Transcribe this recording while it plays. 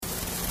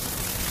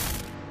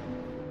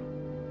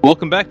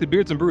Welcome back to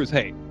Beards and Brews.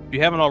 Hey, if you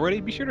haven't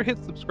already, be sure to hit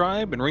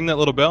subscribe and ring that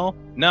little bell.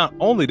 Not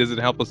only does it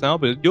help us out,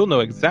 but you'll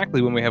know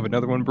exactly when we have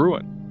another one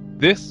brewing.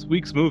 This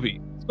week's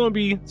movie is going to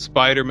be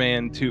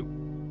Spider-Man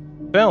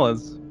 2.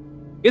 Fellas,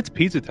 it's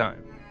pizza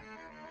time.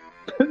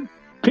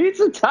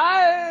 Pizza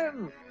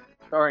time!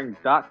 Starring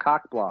Doc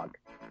Cockblog.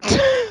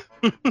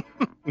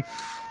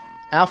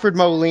 Alfred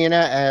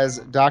Molina as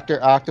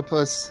Dr.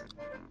 Octopus.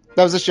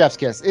 That was a chef's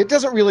kiss. It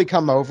doesn't really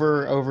come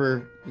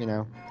over,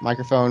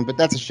 microphone, but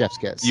that's a chef's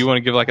kiss. You want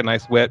to give like a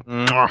nice wet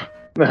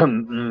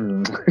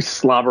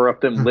Slobber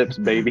up them lips,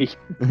 baby.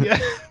 Yeah.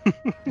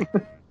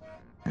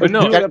 But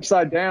no, Do it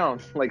upside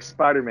down, like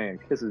Spider-Man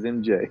kisses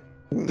MJ.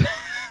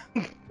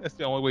 that's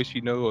the only way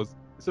she knows.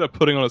 Instead of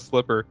putting on a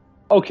slipper.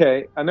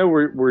 Okay, I know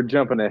we're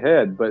jumping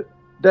ahead, but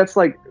that's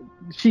like,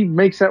 she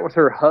makes out with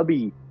her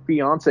hubby,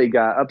 fiance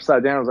guy,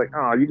 upside down. I was like,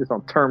 oh, you just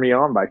don't turn me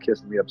on by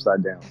kissing me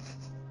upside down.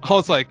 I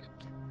was like,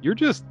 you're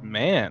just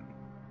man.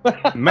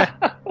 Man.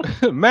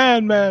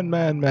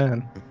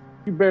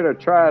 You better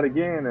try it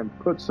again and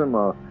put some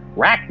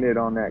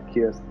arachnid on that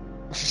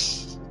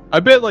kiss. I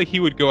bet like he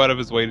would go out of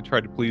his way to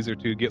try to please her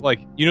too. Get like,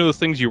 those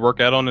things you work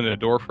out on in a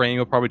door frame.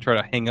 He'll probably try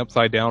to hang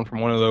upside down from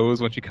one of those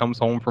when she comes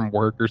home from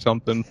work or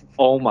something.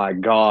 Oh my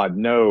God,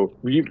 no.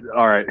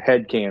 All right,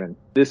 headcanon.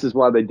 This is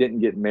why they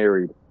didn't get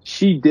married.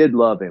 She did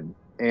love him,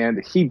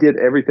 and he did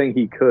everything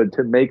he could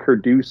to make her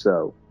do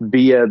so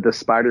via the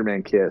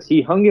Spider-Man kiss.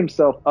 He hung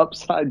himself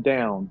upside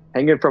down,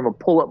 hanging from a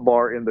pull-up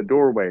bar in the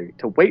doorway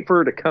to wait for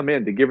her to come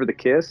in to give her the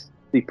kiss.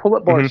 The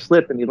pull-up bar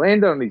slipped, and he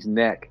landed on his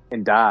neck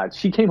and died.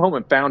 She came home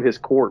and found his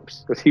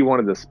corpse because he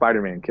wanted the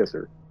Spider-Man kiss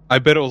her. I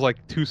bet it was like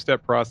a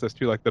two-step process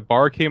too. Like the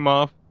bar came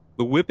off,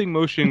 the whipping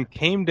motion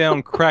came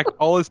down, cracked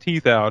all his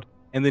teeth out,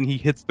 and then he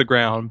hits the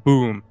ground.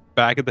 Boom,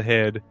 back at the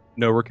head,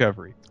 no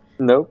recovery.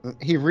 Nope.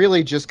 He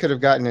really just could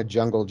have gotten a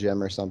jungle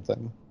gym or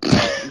something.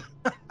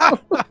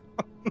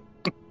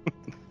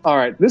 All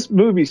right, this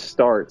movie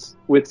starts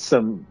with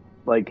some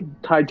like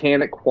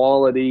Titanic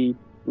quality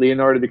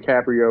Leonardo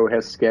DiCaprio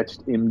has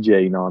sketched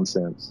MJ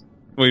nonsense.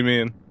 What do you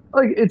mean?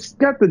 Like, it's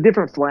got the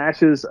different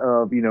flashes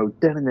of,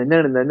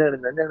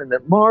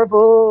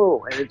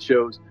 Marvel, and it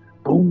shows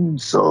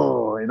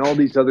Bonesaw and all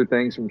these other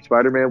things from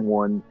Spider-Man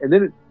 1, and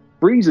then it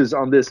freezes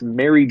on this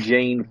Mary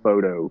Jane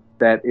photo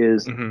that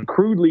is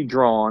crudely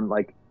drawn,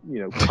 like,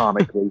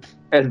 comically,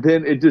 and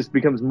then it just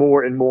becomes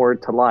more and more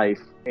to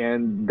life,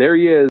 and there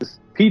he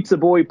is, Pizza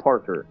Boy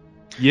Parker.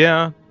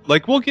 Yeah,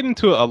 like we'll get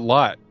into it a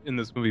lot in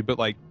this movie, but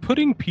like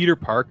putting Peter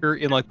Parker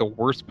in like the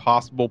worst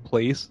possible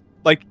place,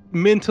 like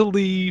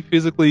mentally,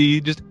 physically,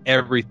 just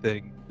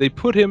everything. They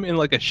put him in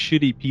like a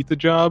shitty pizza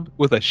job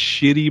with a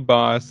shitty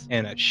boss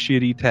and a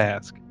shitty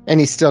task. And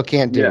he still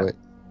can't do it.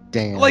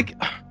 Damn. Like,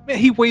 man,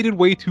 he waited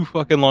way too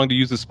fucking long to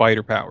use his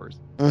spider powers.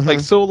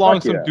 Like, so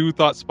long some dude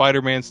thought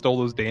Spider-Man stole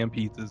those damn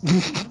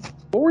pizzas.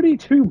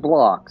 42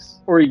 blocks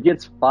or he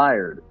gets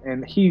fired,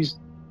 and he's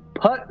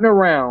putting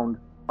around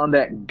on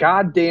that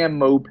goddamn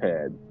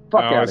moped.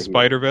 Fuck out of here.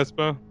 Spider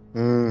Vespa?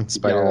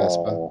 Spider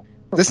Vespa.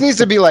 This needs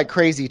to be like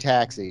Crazy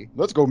Taxi.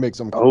 Let's go make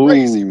some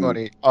crazy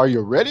money. Are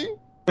you ready?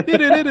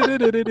 Yeah.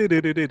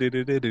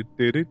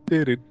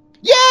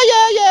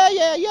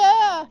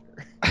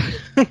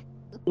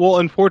 Well,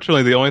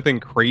 unfortunately, the only thing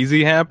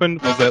crazy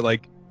happened was that,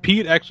 like,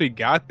 Pete actually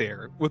got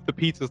there with the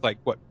pizzas, like,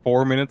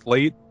 4 minutes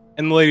late?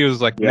 And the lady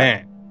was like, nah,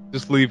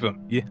 just leave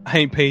him. Yeah, I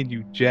ain't paying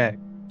you jack.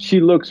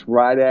 She looks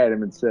right at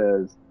him and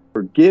says,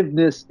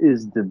 forgiveness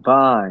is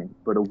divine,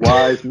 but a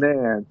wise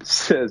man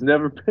says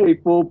never pay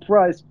full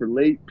price for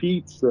late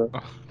pizza.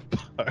 Oh,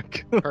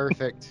 fuck.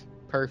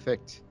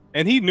 Perfect.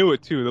 And he knew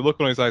it, too. The look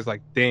on his eyes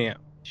like, damn,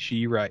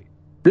 she right.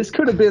 This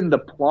could have been the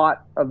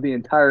plot of the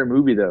entire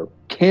movie, though.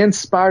 Can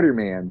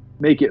Spider-Man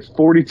make it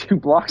 42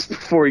 blocks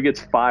before he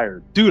gets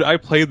fired? Dude, I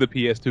played the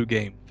PS2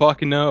 game.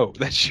 Fuck no.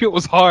 That shit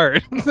was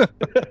hard.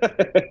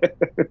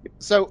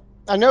 So,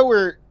 I know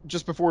we're,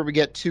 just before we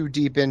get too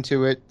deep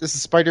into it, this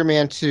is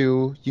Spider-Man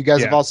 2. You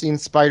guys have all seen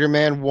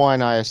Spider-Man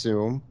 1, I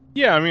assume.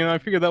 Yeah, I mean, I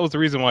figured that was the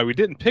reason why we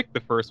didn't pick the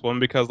first one,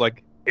 because,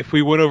 like, if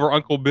we went over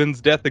Uncle Ben's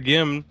death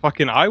again,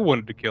 fucking I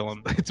wanted to kill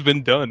him. It's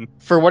been done.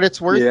 For what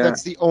it's worth,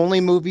 that's the only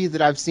movie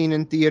that I've seen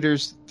in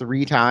theaters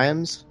 3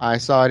 times. I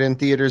saw it in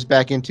theaters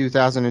back in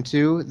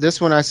 2002. This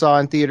one I saw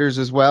in theaters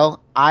as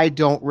well. I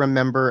don't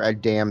remember a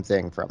damn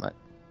thing from it.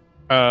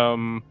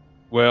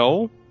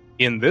 Well,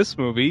 in this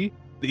movie,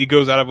 he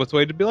goes out of his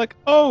way to be like,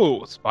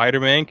 oh,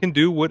 Spider-Man can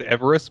do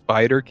whatever a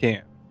spider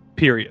can.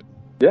 Period.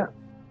 Yeah.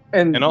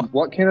 And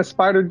what can a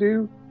spider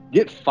do?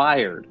 Get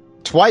fired.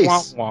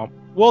 Twice. Womp womp.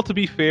 Well, to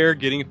be fair,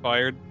 getting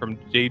fired from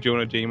J.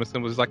 Jonah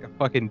Jameson was like a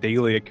fucking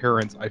daily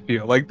occurrence, I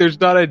feel. Like, there's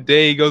not a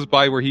day goes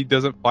by where he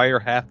doesn't fire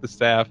half the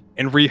staff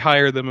and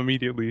rehire them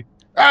immediately.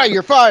 Ah,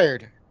 you're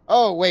fired.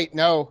 Oh, wait,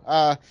 no.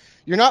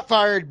 You're not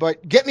fired,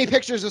 but get me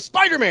pictures of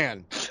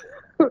Spider-Man.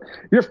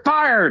 You're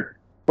fired.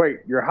 Wait,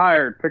 you're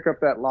hired. Pick up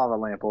that lava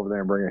lamp over there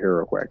and bring it here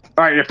real quick.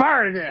 All right, you're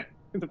fired again.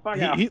 Get the fuck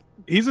out.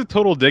 He's a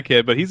total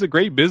dickhead, but he's a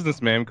great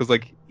businessman because,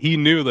 like, he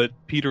knew that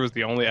Peter was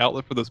the only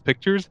outlet for those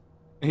pictures.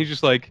 And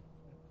he's like,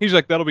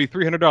 that'll be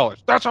 $300.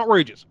 That's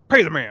outrageous.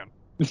 Pay the man.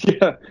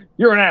 Yeah,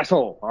 you're an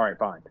asshole. All right,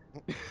 fine.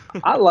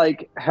 I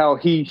like how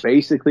he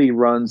basically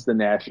runs the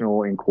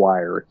National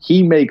Enquirer.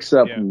 He makes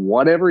up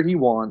whatever he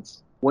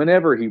wants,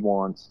 whenever he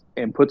wants,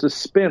 and puts a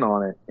spin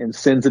on it and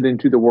sends it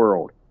into the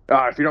world.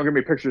 If you don't give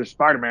me pictures of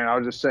Spider-Man,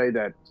 I'll just say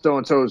that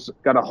so-and-so's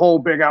got a whole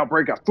big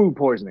outbreak of food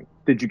poisoning.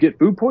 Did you get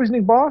food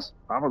poisoning, boss?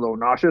 I'm a little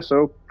nauseous,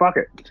 so fuck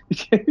it.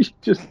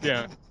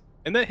 Yeah.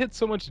 And that hits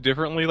so much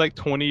differently, like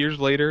 20 years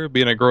later,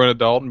 being a grown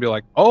adult and be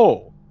like,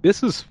 oh,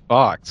 this is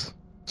Fox.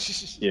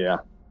 Yeah.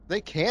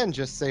 They can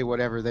just say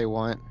whatever they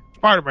want.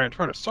 Spider-Man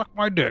trying to suck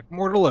my dick.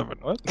 Mortal 11.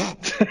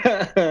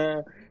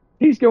 What?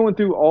 He's going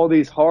through all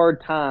these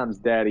hard times,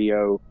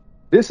 Daddy-O.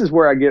 This is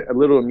where I get a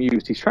little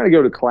amused. He's trying to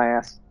go to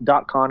class.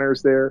 Doc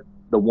Connor's there,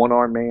 the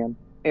one-armed man.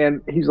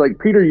 And he's like,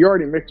 Peter, you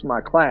already mixed my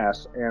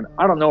class, and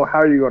I don't know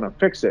how you're going to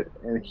fix it.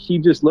 And he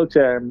just looks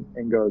at him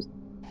and goes,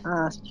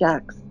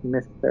 shucks,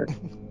 Mr.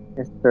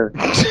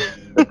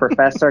 the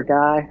professor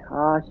guy.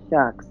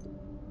 Shucks.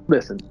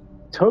 Listen,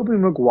 Tobey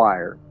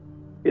Maguire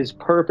is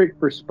perfect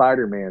for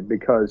Spider-Man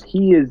because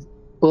he is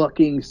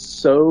fucking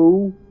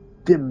so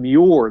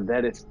demure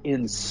that it's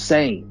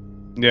insane.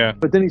 Yeah.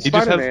 But then he's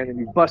Spider-Man and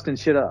he's busting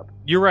shit up.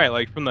 You're right.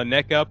 Like, from the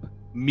neck up,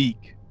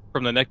 meek.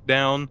 From the neck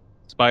down,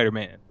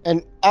 Spider-Man.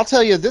 And I'll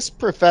tell you, this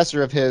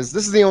professor of his,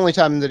 this is the only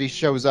time that he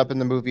shows up in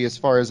the movie as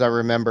far as I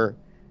remember.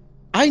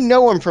 I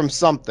know him from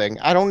something.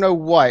 I don't know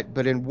what,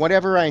 but in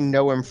whatever I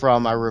know him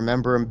from, I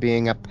remember him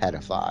being a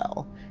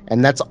pedophile.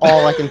 And that's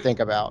all I can think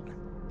about.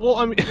 Well,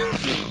 I mean...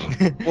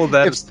 well,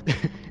 that's...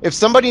 If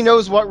somebody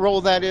knows what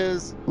role that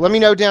is, let me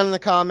know down in the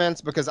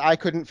comments, because I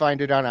couldn't find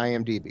it on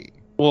IMDb.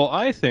 Well,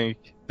 I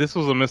think this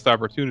was a missed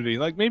opportunity.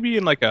 Like, maybe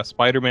in, like, a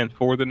Spider-Man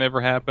 4 that never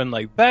happened,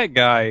 like, that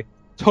guy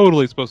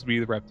totally supposed to be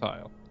the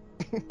reptile.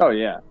 Oh,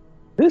 yeah.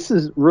 This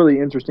is really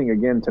interesting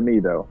again to me,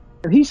 though.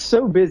 And he's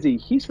so busy,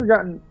 he's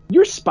forgotten,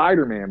 you're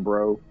Spider-Man,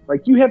 bro.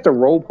 Like, you have to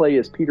role play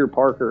as Peter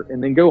Parker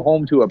and then go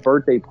home to a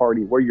birthday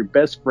party where your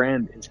best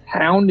friend is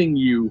hounding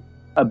you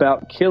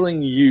about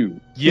killing you.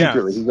 Yeah.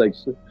 He's like,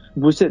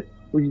 what's it?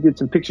 Will you get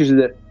some pictures of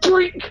that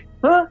freak?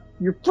 Huh?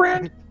 Your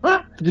friend?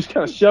 Huh? Just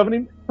kind of shoving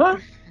him? Huh?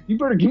 You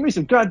better give me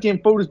some goddamn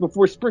photos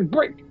before spring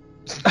break.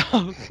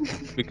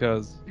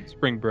 Because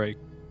spring break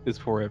is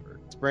forever.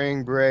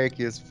 Spring break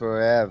is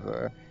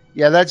forever.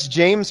 Yeah, that's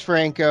James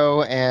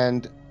Franco,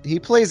 and he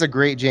plays a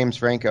great James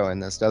Franco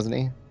in this, doesn't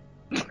he?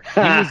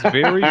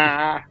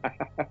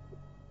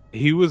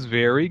 He was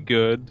very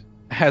good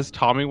as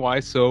Tommy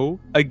Wiseau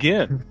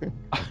again.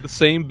 The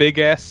same big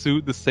ass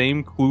suit, the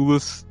same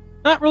clueless,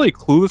 not really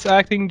clueless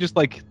acting, just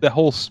like the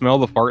whole smell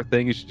the fart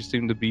thing. It just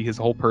seemed to be his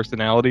whole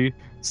personality.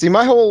 See,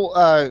 my whole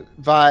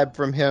vibe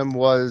from him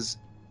was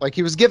like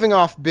he was giving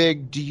off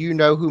big, do you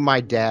know who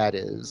my dad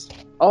is?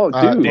 Oh,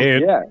 dude,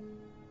 yeah.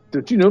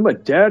 Don't you know my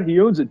dad? He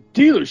owns a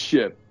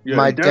dealership. Yeah,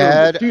 my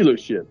dad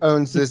dealership.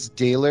 owns this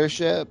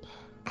dealership.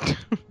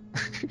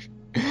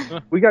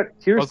 We got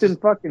Kirsten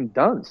fucking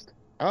Dunst.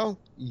 Oh,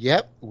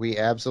 yep, we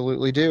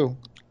absolutely do.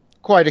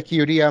 Quite a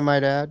cutie, I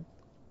might add.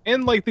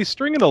 And, like, they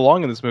string it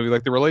along in this movie,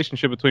 like, the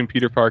relationship between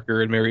Peter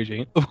Parker and Mary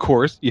Jane. Of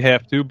course, you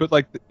have to, but,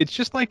 like, it's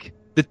just, like,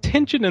 the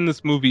tension in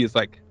this movie is,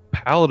 like,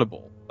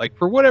 palatable. Like,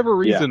 for whatever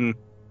reason,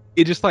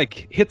 it just,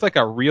 like, hits, like,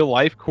 a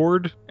real-life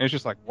chord, and it's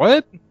just like,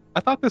 what? I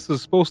thought this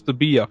was supposed to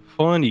be a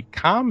funny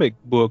comic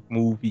book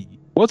movie.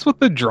 What's with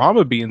the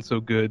drama being so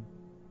good?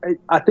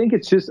 I think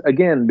it's just,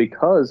 again,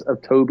 because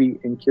of Toby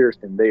and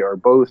Kirsten. They are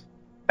both,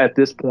 at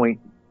this point,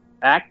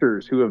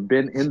 actors who have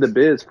been in the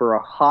biz for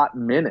a hot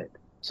minute.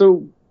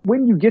 So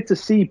when you get to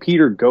see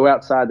Peter go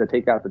outside to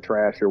take out the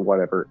trash or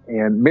whatever,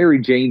 and Mary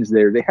Jane's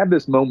there, they have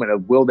this moment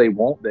of will they,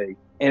 won't they?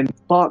 And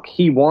fuck,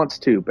 he wants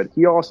to, but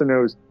he also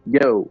knows,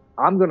 yo,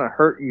 I'm going to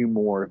hurt you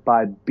more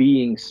by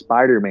being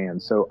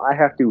Spider-Man, so I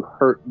have to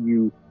hurt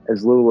you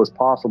as little as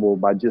possible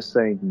by just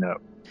saying no.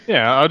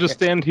 Yeah, I'll just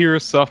stand here,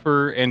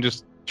 suffer, and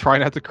just try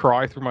not to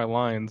cry through my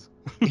lines.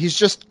 He's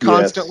just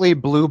constantly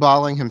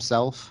blue-balling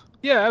himself.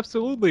 Yeah,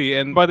 absolutely.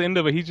 And by the end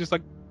of it, he's just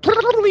like,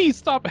 please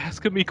stop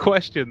asking me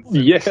questions.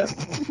 Yeah.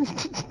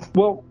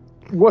 Well,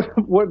 what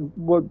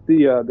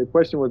the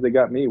question was that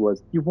got me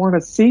was, you want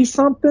to see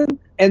something?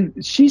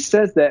 And she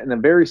says that in a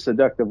very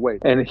seductive way.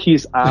 And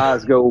his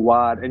eyes go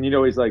wide. And, you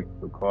know, he's like,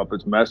 the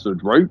carpet's message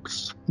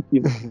rapes.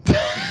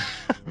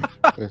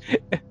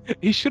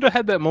 He should have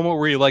had that moment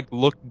where he, like,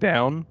 looked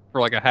down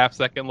for, like, a half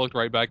second, looked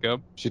right back up.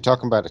 She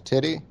talking about a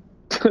titty?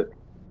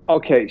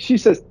 Okay, she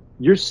says,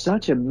 you're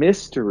such a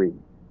mystery.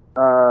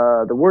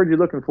 The word you're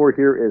looking for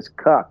here is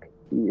cuck.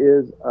 He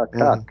is a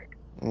cuck.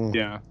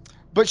 Yeah.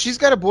 But she's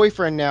got a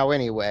boyfriend now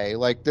anyway.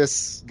 Like,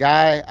 this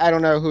guy, I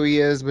don't know who he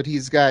is, but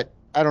he's got,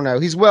 I don't know,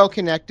 he's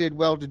well-connected,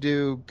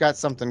 well-to-do, got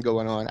something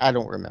going on. I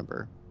don't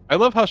remember. I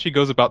love how she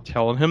goes about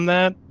telling him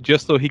that,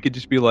 just so he could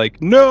just be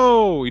like,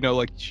 no! You know,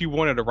 like, she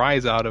wanted to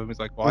rise out of him. He's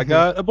like, well, I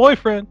got a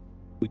boyfriend.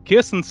 We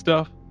kiss and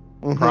stuff.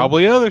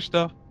 Probably other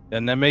stuff.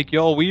 Doesn't that make you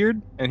all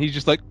weird? And he's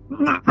just like...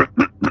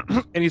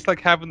 and he's like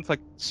having this like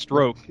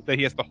stroke that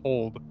he has to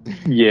hold.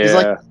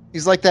 Yeah.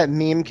 He's like that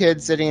meme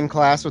kid sitting in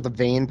class with a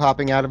vein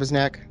popping out of his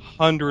neck.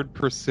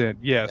 100%.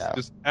 Yes. Yeah.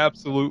 Just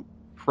absolute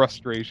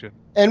frustration.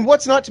 And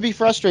what's not to be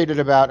frustrated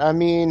about? I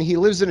mean, he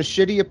lives in a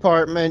shitty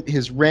apartment.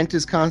 His rent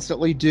is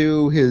constantly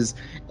due. His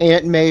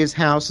Aunt May's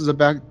house is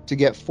about to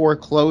get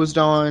foreclosed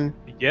on.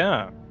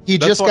 Yeah. He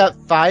just got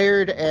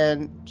fired,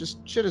 and just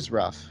shit is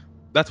rough.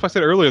 That's why I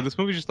said earlier, this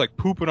movie's just like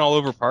pooping all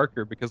over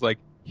Parker, because like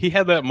he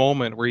had that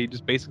moment where he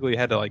just basically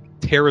had to like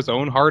tear his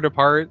own heart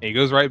apart. And he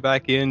goes right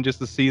back in just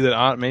to see that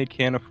Aunt May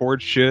can't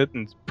afford shit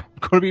and is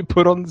going to be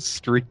put on the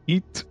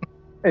street.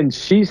 And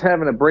she's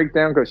having a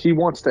breakdown because she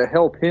wants to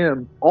help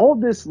him. All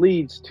this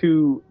leads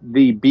to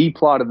the B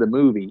plot of the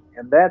movie,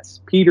 and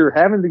that's Peter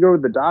having to go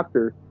to the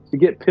doctor to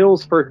get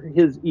pills for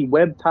his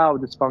erectile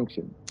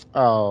dysfunction.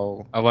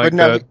 Oh, I like but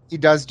no, that. he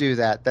does do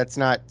that. That's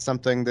not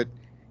something that,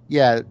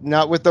 yeah,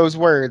 not with those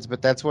words,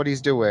 but that's what he's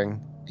doing.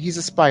 He's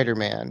a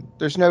Spider-Man.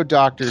 There's no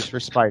doctors for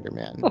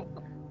Spider-Man.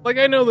 Like,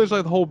 I know there's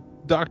like the whole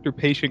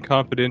doctor-patient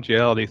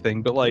confidentiality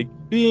thing, but like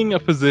being a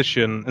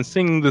physician and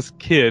seeing this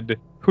kid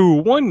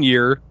who one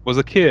year was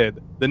a kid,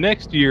 the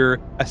next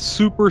year a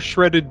super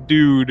shredded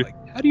dude.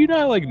 Like, how do you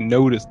not like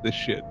notice this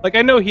shit? Like,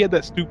 I know he had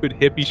that stupid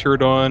hippie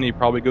shirt on. He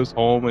probably goes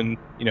home and,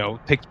 you know,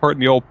 takes part in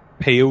the old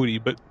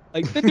peyote, but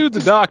like, that dude's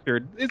a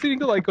doctor. Isn't he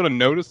like going to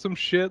notice some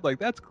shit? Like,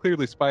 that's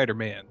clearly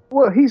Spider-Man.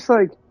 Well, he's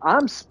like,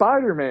 I'm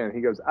Spider-Man.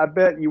 He goes, I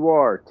bet you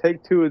are.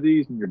 Take 2 of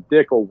these and your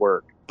dick will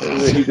work. And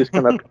then he just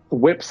kind of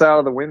whips out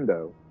of the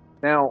window.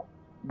 Now,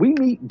 we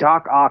meet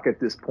Doc Ock at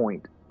this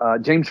point.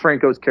 James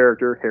Franco's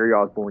character, Harry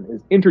Osborn,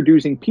 is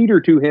introducing Peter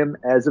to him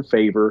as a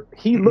favor.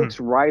 He looks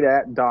right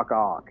at Doc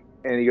Ock,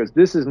 and he goes,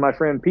 this is my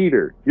friend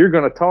Peter. You're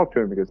going to talk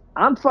to him. He goes,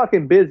 I'm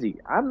fucking busy.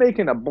 I'm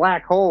making a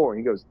black hole. And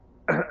he goes,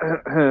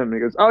 and he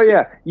goes, oh,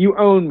 yeah, you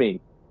own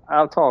me.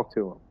 I'll talk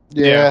to him.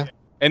 Yeah.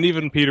 And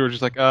even Peter was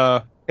just like,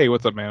 hey,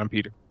 what's up, man? I'm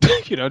Peter.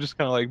 You know, just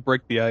kind of like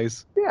break the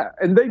ice. Yeah,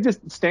 and they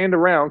just stand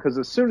around because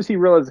as soon as he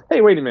realizes,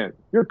 hey, wait a minute,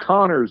 you're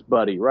Connor's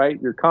buddy,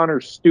 right? You're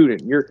Connor's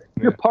student. You're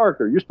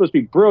Parker. You're supposed to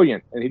be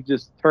brilliant. And he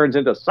just turns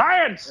into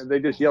science, and they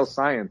just yell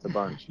science a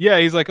bunch. Yeah,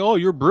 he's like, oh,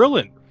 you're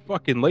brilliant.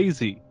 Fucking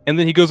lazy. And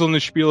then he goes on the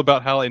spiel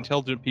about how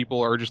intelligent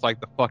people are just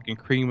like the fucking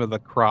cream of the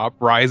crop,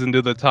 rising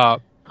to the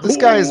top. This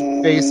guy is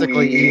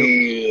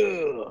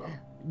basically...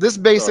 This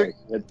basic...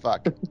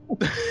 Fuck.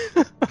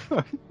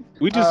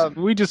 We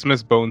just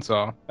miss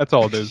Bonesaw. That's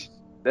all it is.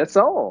 That's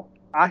all.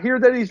 I hear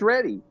that he's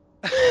ready.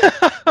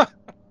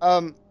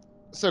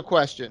 So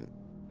question.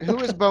 Who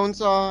is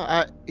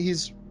Bonesaw?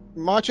 He's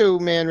Macho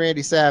Man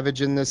Randy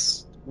Savage in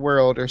this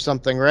world or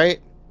something, right?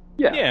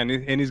 Yeah, and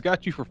he's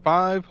got you for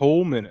 5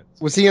 whole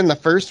minutes. Was he in the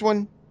first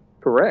one?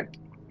 Correct.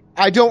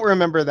 I don't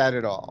remember that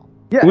at all.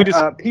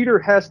 Yeah, Peter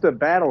has to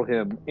battle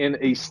him in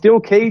a steel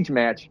cage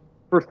match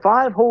for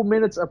 5 whole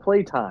minutes of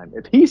playtime.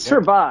 If he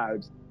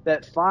survives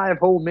that 5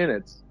 whole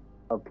minutes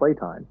of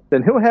playtime,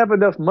 then he'll have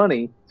enough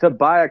money to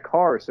buy a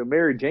car so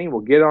Mary Jane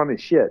will get on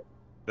his shit.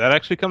 That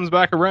actually comes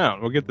back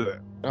around. We'll get to that.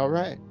 All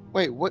right.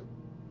 Wait, what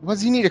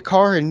does he need a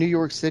car in New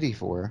York City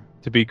for?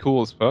 To be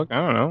cool as fuck? I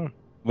don't know.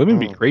 Women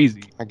be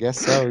crazy. I guess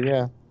so,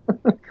 yeah.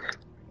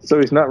 So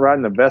he's not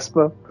riding a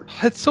Vespa?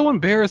 That's so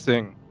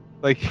embarrassing.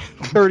 Like,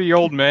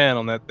 30-year-old man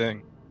on that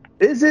thing.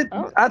 Is it?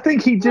 I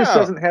think he just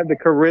doesn't have the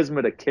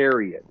charisma to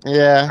carry it.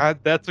 Yeah.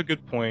 That's a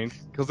good point.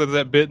 Because there's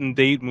that bit in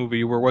Date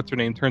movie where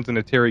what's-her-name turns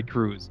into Terry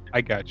Crews. I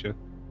gotcha.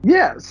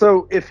 Yeah,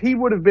 so if he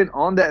would have been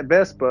on that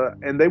Vespa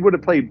and they would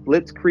have played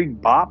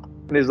Blitzkrieg Bop,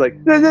 and he's like,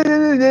 nah, nah,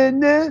 nah, nah,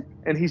 nah,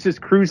 and he's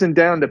just cruising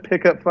down to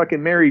pick up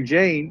fucking Mary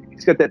Jane.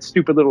 He's got that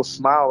stupid little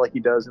smile like he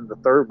does in the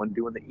third one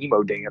doing the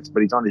emo dance,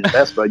 but he's on his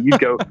Vespa. You'd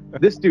go,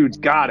 this dude's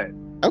got it.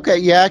 Okay,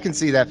 yeah, I can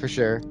see that for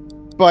sure.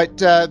 But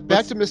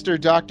back to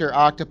Mr. Dr.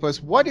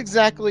 Octopus. What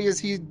exactly is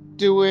he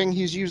doing?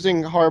 He's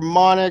using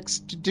harmonics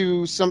to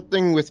do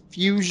something with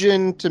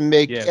fusion to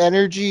make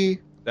energy.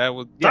 That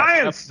was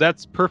science.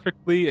 That's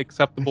perfectly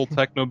acceptable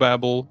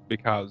technobabble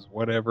because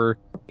whatever.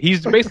 He's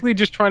basically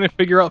just trying to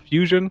figure out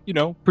fusion, you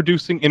know,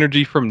 producing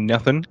energy from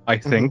nothing, I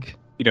think. Mm-hmm.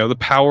 You know, the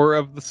power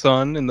of the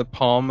sun in the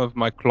palm of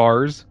my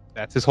claws.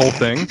 That's his whole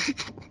thing.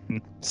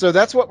 So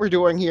that's what we're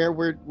doing here.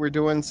 We're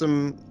doing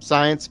some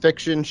science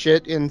fiction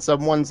shit in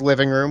someone's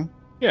living room.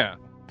 Yeah.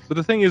 But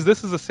the thing is,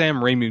 this is a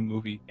Sam Raimi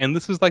movie, and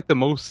this is like the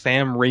most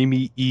Sam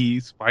Raimi-y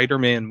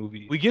Spider-Man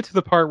movie. We get to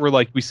the part where,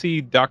 like, we see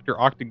Dr.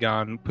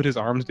 Octagon put his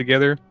arms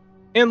together,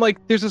 and, like,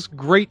 there's this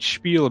great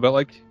spiel about,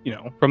 like, you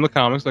know, from the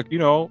comics, like, you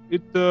know,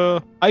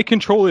 I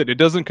control it. It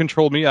doesn't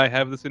control me. I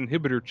have this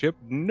inhibitor chip.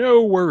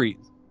 No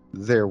worries.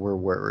 There were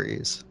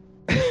worries.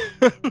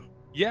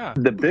 Yeah.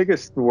 The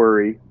biggest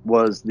worry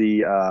was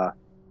the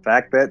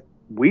fact that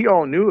we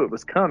all knew it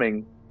was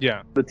coming.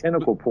 Yeah. The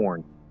tentacle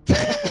porn.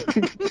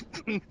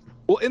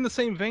 Well, in the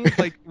same vein,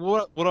 like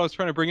what I was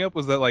trying to bring up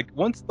was that like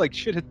once like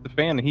shit hits the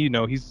fan and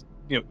he's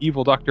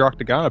evil Dr.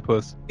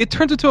 Octagonopus, it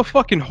turns into a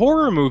fucking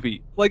horror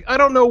movie. Like I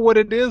don't know what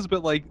it is,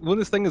 but like when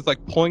this thing is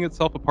like pulling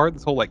itself apart,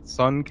 this whole like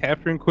sun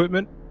capturing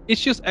equipment,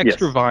 it's just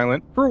extra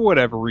violent for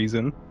whatever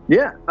reason.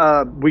 Yeah,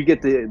 we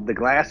get the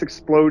glass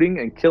exploding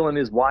and killing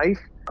his wife.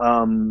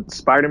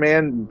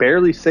 Spider-Man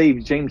barely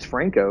saves James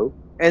Franco.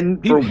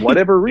 And for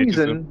whatever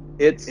reason,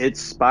 it's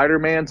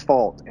Spider-Man's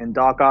fault. And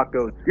Doc Ock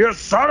goes, "You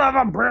son of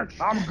a bitch,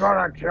 I'm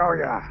gonna kill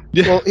ya."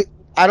 Well,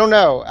 I don't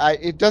know.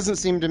 It doesn't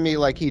seem to me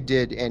like he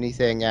did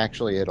anything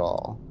actually at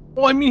all.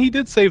 Well, I mean, he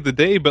did save the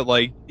day, but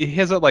like he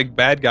has that like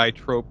bad guy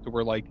trope to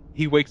where like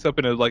he wakes up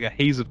in a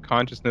haze of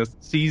consciousness,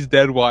 sees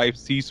dead wife,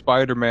 sees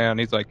Spider-Man.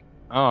 He's like,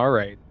 oh, all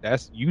right,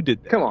 you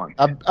did that. Come on.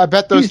 I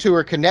bet those two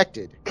are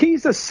connected.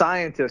 He's a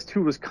scientist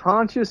who was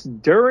conscious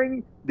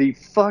during the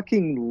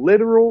fucking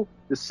literal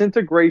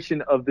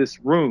disintegration of this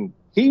room.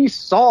 He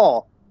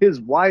saw his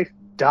wife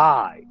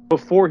die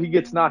before he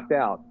gets knocked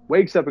out.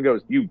 Wakes up and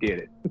goes, "You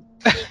did it."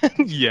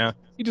 Yeah.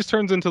 He just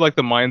turns into like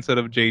the mindset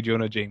of J.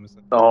 Jonah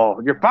Jameson.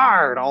 Oh, you're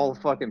fired. All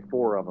fucking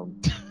 4 of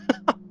them.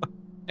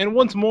 And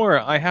once more,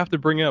 I have to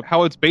bring up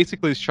how it's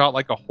basically shot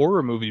like a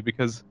horror movie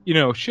because,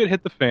 shit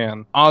hit the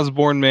fan.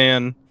 Osborn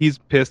Man, he's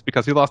pissed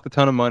because he lost a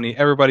ton of money.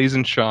 Everybody's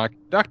in shock.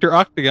 Dr.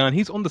 Octagon,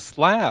 he's on the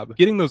slab,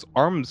 getting those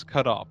arms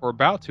cut off, or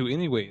about to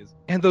anyways.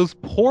 And those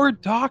poor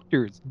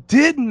doctors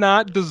did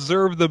not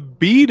deserve the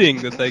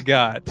beating that they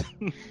got.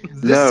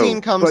 This scene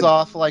comes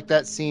off like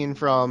that scene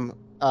from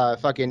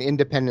fucking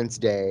Independence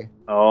Day.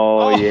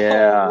 Oh,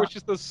 yeah. It's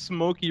just a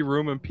smoky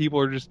room and people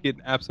are just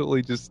getting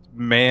absolutely just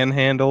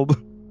manhandled.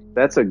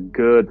 That's a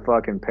good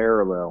fucking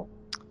parallel.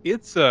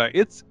 It's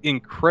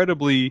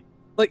incredibly,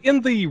 like,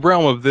 in the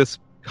realm of this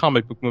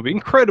comic book movie,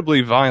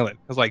 incredibly violent.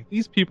 Because, like,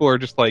 these people are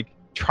just, like,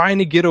 trying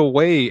to get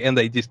away and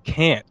they just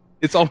can't.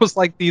 It's almost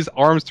like these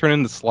arms turn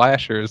into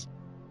slashers.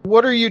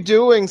 What are you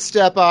doing,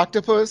 Step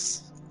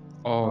Octopus?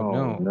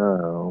 Oh,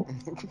 no.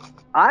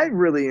 I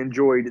really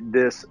enjoyed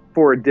this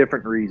for a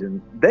different reason.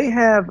 They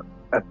have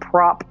a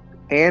prop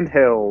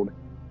handheld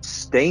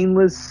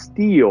stainless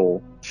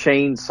steel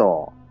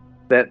chainsaw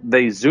that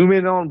they zoom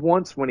in on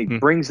once when he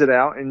brings it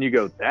out, and you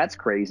go, "That's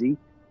crazy."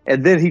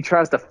 And then he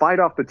tries to fight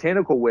off the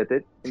tentacle with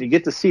it, and you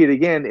get to see it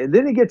again, and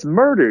then he gets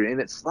murdered, and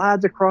it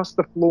slides across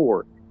the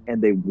floor,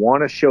 and they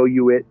want to show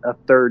you it a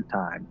third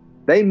time.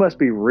 They must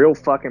be real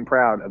fucking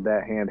proud of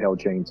that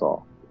handheld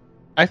chainsaw.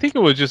 I think it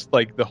was just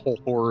like the whole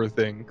horror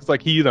thing, because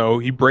like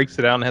he breaks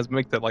it out and has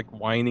make that like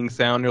whining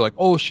sound. You're like,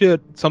 oh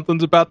shit,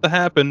 something's about to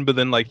happen. But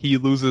then like he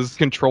loses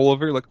control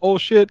of it. Like, oh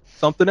shit,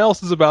 something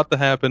else is about to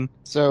happen.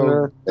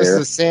 So this is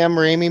a Sam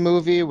Raimi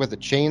movie with a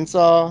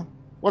chainsaw.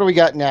 What do we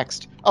got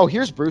next? Oh,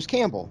 here's Bruce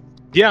Campbell.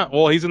 Yeah,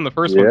 well, he's in the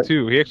first one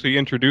too. He actually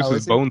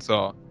introduces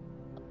Bonesaw.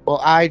 Well,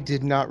 I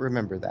did not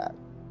remember that.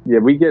 Yeah,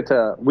 we get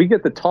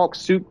the talk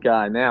soup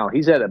guy now.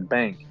 He's at a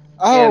bank.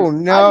 Oh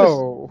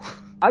no!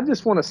 I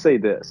just want to say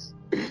this.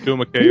 Joe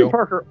McHale. Peter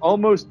Parker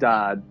almost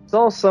died,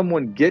 saw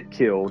someone get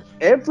killed.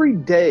 Every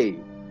day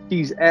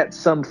he's at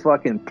some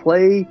fucking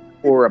play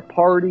or a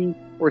party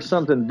or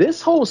something.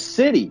 This whole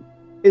city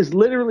is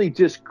literally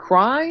just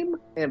crime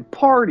and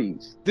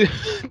parties.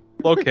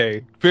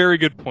 Okay, very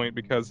good point,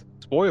 because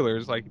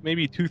spoilers, like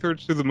maybe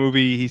 2/3 through the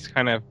movie, he's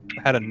kind of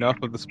had enough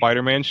of the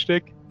Spider-Man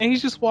shtick, and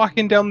he's just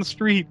walking down the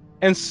street,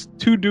 and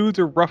 2 dudes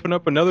are roughing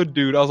up another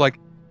dude. I was like,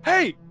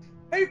 hey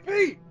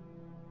Pete,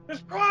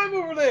 there's crime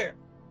over there.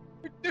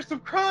 There's some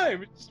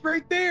crime. It's just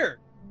right there.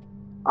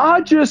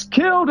 I just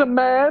killed a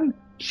man.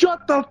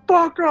 Shut the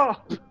fuck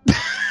up.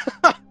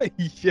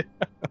 Yeah.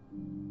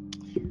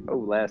 Oh,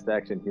 Last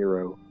Action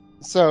Hero.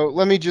 So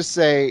let me just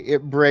say,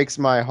 it breaks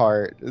my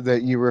heart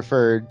that you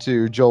referred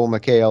to Joel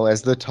McHale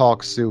as the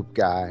Talk Soup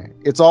guy.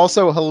 It's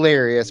also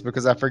hilarious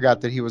because I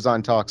forgot that he was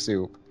on Talk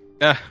Soup.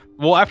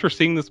 Well, after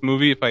seeing this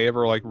movie, if I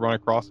ever like run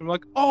across him, I'm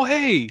like, oh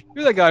hey,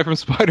 you're that guy from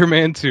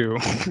Spider-Man 2.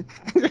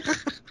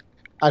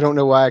 I don't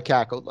know why I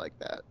cackled like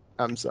that.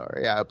 I'm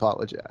sorry. I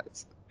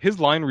apologize. His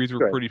line reads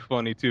were pretty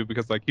funny too,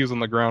 because like he was on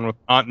the ground with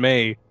Aunt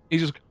May.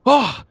 He's just,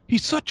 oh,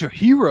 he's such a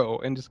hero,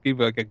 and just gave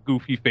like a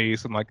goofy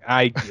face. I'm like,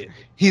 I get it.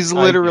 He's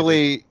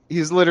literally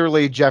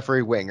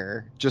Jeffrey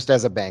Winger, just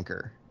as a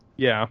banker.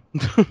 Yeah.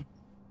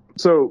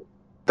 So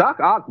Doc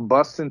Ock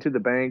busts into the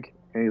bank,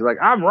 and he's like,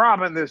 I'm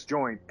robbing this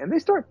joint. And they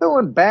start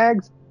throwing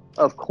bags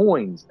of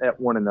coins at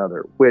one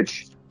another,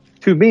 which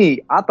to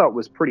me, I thought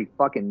was pretty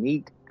fucking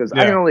neat, because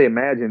I can only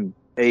imagine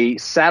a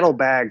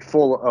saddlebag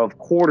full of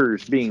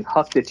quarters being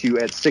hucked at you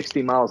at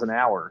 60 miles an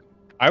hour.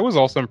 I was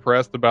also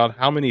impressed about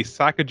how many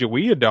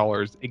Sacagawea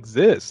dollars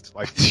exist.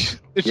 Like,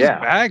 it's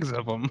just bags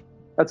of them.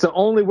 That's the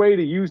only way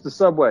to use the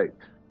subway.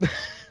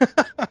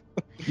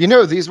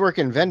 These work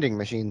in vending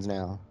machines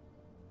now.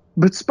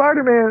 But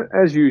Spider-Man,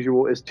 as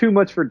usual, is too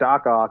much for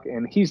Doc Ock,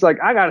 and he's like,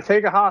 I gotta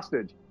take a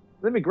hostage.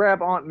 Let me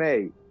grab Aunt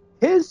May.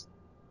 His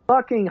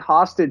fucking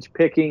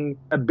hostage-picking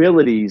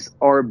abilities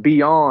are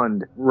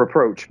beyond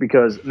reproach,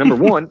 because, number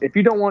one, if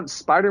you don't want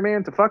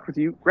Spider-Man to fuck with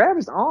you, grab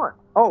his aunt.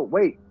 Oh,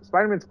 wait,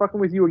 Spider-Man's fucking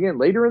with you again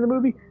later in the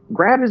movie?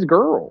 Grab his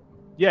girl.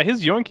 Yeah,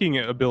 his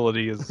yoinking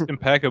ability is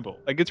impeccable.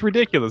 Like, it's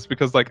ridiculous,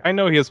 because, like, I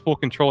know he has full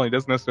control and he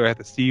doesn't necessarily have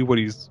to see what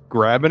he's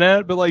grabbing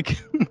at, but,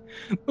 like,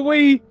 the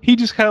way he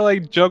just kind of,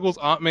 like, juggles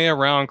Aunt May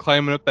around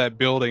climbing up that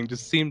building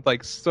just seemed,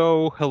 like,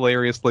 so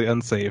hilariously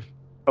unsafe.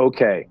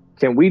 Okay,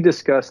 can we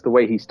discuss the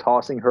way he's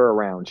tossing her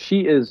around?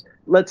 She is,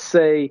 let's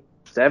say,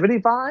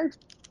 75?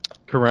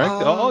 Correct.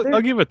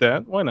 I'll give it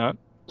that. Why not?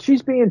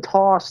 She's being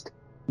tossed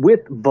with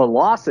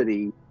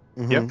velocity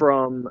Mhm.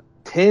 from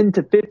 10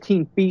 to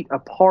 15 feet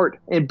apart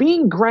and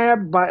being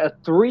grabbed by a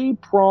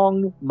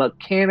 3-pronged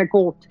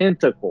mechanical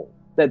tentacle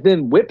that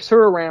then whips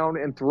her around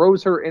and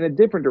throws her in a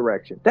different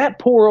direction. That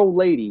poor old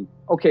lady,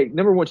 okay,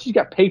 number one, she's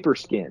got paper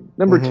skin.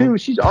 Number two,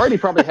 she's already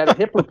probably had a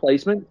hip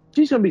replacement.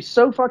 She's going to be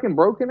so fucking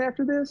broken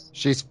after this.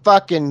 She's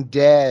fucking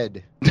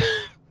dead.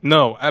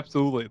 No,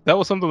 absolutely. That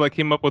was something that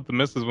came up with the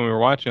missus when we were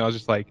watching. I was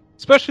just like,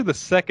 especially the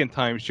second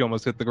time she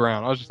almost hit the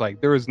ground. I was just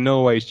like, there is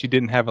no way she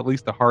didn't have at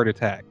least a heart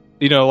attack.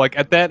 You know, like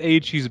at that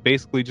age, she's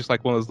basically just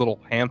like one of those little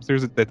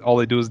hamsters that all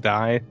they do is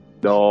die.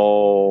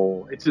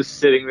 No, it's just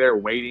sitting there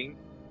waiting.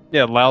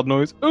 Yeah, loud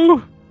noise.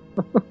 Ooh.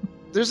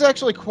 There's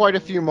actually quite a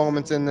few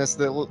moments in this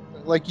that,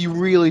 like, you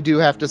really do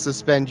have to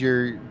suspend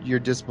your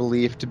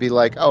disbelief to be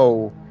like,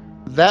 oh,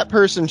 that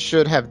person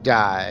should have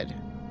died,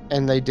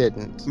 and they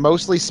didn't.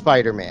 Mostly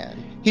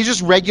Spider-Man. He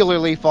just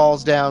regularly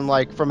falls down,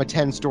 like, from a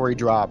 10-story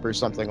drop or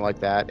something like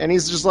that, and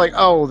he's just like,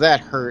 oh,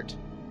 that hurt.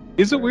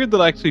 Is it weird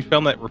that I actually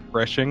found that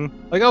refreshing?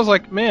 Like, I was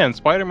like, man,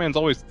 Spider-Man's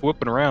always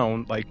flipping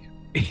around. Like,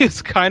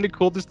 it's kind of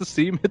cool just to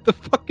see him hit the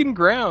fucking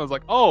ground. I was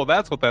like, oh,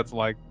 that's what that's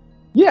like.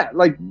 Yeah,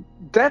 like,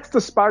 that's the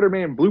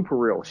Spider-Man blooper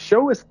reel.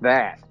 Show us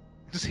that.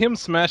 Just him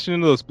smashing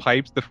into those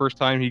pipes the first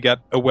time he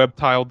got a web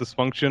tile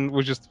dysfunction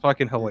was just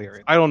fucking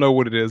hilarious. I don't know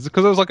what it is,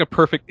 because it was like a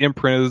perfect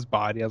imprint of his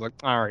body. I was like,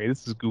 alright,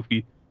 this is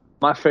goofy.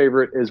 My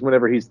favorite is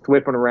whenever he's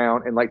whipping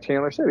around, and like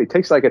Chandler said, he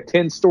takes like a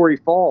 10-story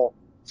fall,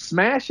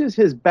 smashes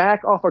his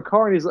back off a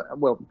car, and he's like,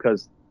 well,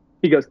 because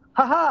he goes,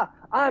 haha,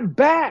 I'm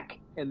back!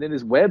 And then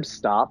his webs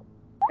stop,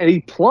 and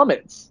he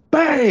plummets.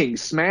 Bang!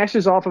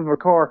 Smashes off of a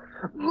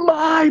car.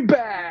 My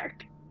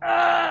back!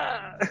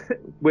 Ah!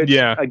 Which,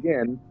 Yeah.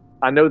 again,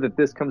 I know that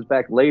this comes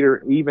back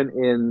later, even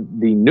in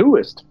the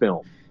newest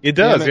film. It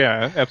does,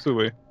 yeah,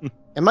 absolutely.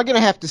 Am I going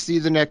to have to see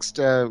the next,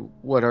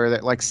 what are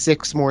that, like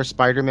 6 more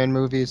Spider-Man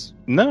movies?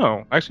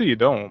 No, actually you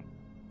don't.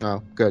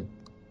 Oh, good.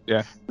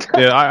 Yeah.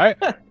 Yeah, I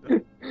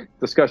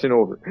Discussion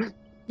over.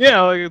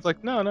 yeah, like, it's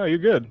like, no, you're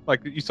good.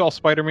 Like, you saw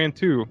Spider-Man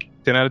 2,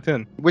 10 out of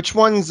 10. Which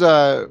one's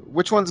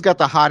got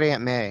the hot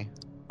Aunt May?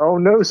 Oh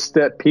no,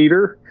 Step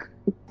Peter.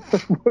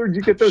 Where'd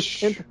you get those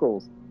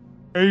tentacles?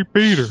 Hey,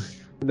 Peter.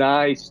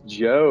 Nice,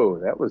 Joe.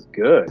 That was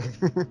good.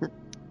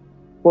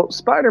 Well,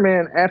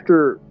 Spider-Man,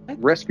 after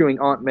rescuing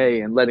Aunt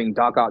May and letting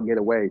Doc Ock get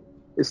away,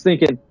 is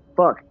thinking,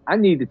 fuck, I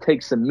need to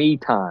take some me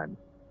time.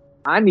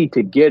 I need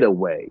to get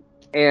away.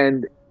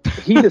 And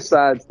he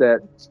decides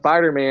that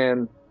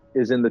Spider-Man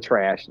is in the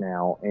trash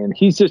now, and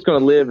he's just going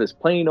to live as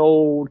plain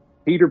old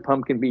Peter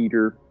Pumpkin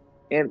Beater.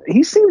 And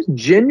he seems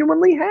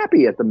genuinely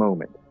happy at the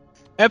moment.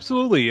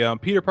 Absolutely.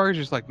 Peter Parker's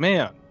just like,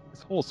 man,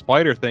 this whole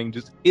spider thing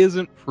just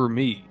isn't for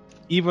me.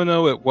 Even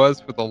though it was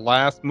for the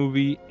last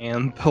movie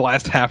and the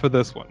last half of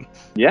this one.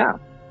 Yeah.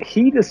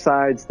 He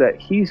decides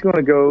that he's going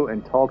to go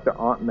and talk to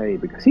Aunt May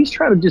because he's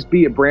trying to just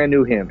be a brand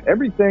new him.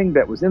 Everything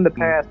that was in the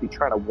past, he's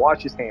trying to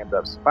wash his hands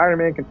of.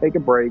 Spider-Man can take a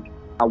break.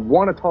 I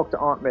want to talk to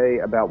Aunt May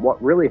about what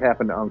really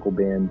happened to Uncle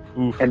Ben.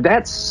 Oof. And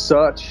that's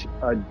such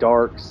a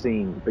dark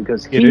scene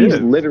because he's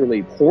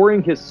literally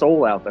pouring his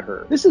soul out to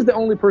her. This is the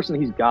only person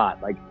he's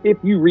got. Like, if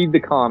you read the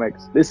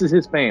comics, this is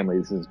his family.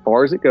 This is as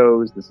far as it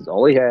goes. This is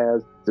all he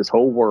has. This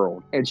whole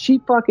world. And she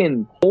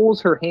fucking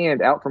pulls her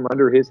hand out from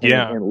under his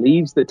hand and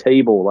leaves the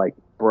table like,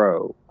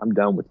 bro, I'm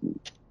done with you.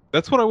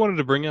 That's what I wanted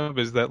to bring up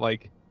is that,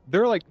 like,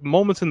 there are, like,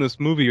 moments in this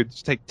movie that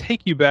just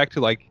take you back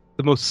to, like,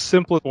 the most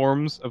simplest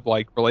forms of,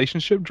 like,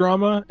 relationship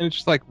drama. And it's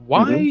just like,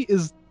 why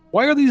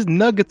are these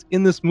nuggets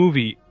in this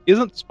movie?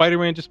 Isn't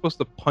Spider-Man just supposed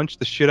to punch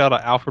the shit out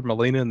of Alfred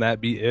Molina and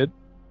that be it?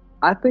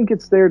 I think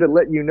it's there to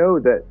let you know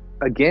that,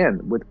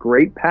 again, with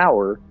great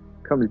power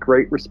comes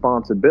great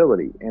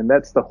responsibility. And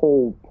that's the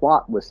whole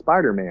plot with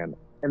Spider-Man.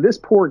 And this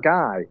poor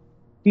guy,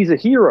 he's a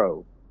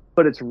hero,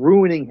 but it's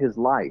ruining his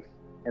life.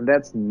 And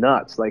that's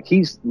nuts. Like,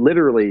 he's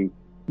literally,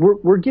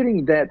 we're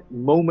getting that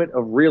moment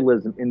of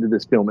realism into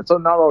this film. It's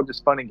not all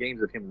just fun and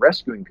games of him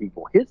rescuing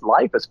people. His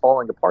life is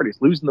falling apart.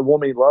 He's losing the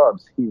woman he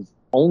loves. His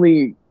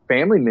only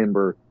family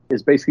member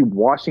is basically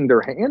washing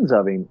their hands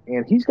of him,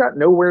 and he's got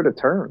nowhere to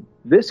turn.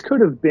 This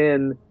could have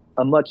been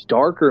a much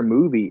darker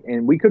movie,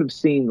 and we could have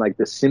seen, like,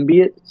 the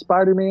symbiote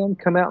Spider-Man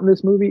come out in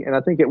this movie, and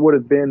I think it would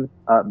have been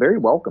very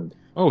welcomed.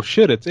 Oh,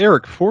 shit, it's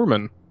Eric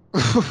Foreman.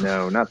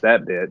 No, not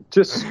that bit.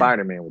 Just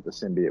Spider-Man with the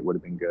symbiote would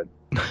have been good.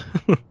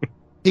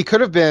 He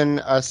could have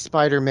been a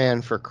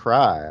Spider-Man for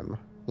crime,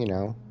 you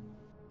know.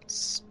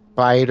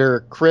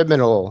 Spider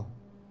criminal.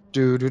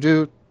 Do.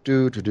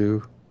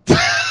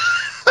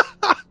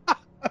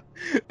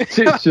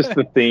 It's just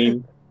the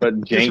theme,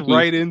 but janky. Just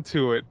right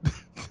into it.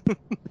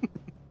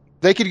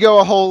 They could go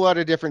a whole lot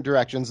of different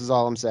directions, is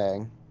all I'm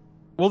saying.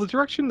 Well, the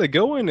direction they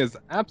go in is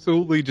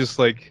absolutely just,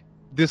 like,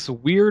 this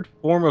weird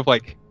form of,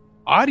 like,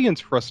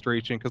 audience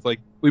frustration, because, like,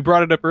 we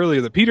brought it up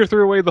earlier that Peter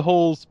threw away the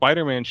whole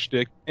Spider-Man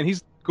shtick, and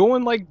he's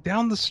going, like,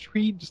 down the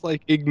street, just,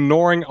 like,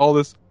 ignoring all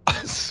this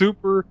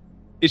super...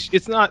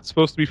 It's not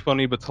supposed to be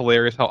funny, but it's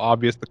hilarious how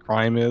obvious the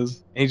crime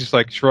is. And he just,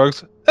 like,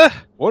 shrugs,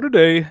 what a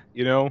day,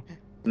 you know?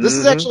 This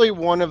is actually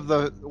one of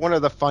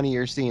the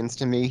funnier scenes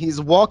to me. He's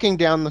walking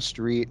down the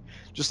street,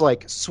 just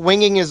like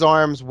swinging his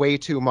arms way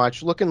too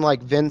much, looking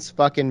like Vince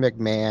fucking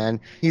McMahon.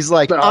 He's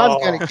like, I'm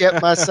gonna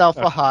get myself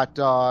a hot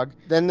dog.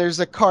 Then there's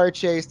a car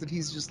chase that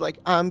he's just like,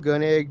 I'm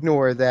gonna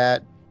ignore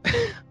that.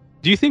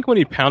 Do you think when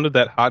he pounded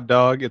that hot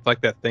dog, it's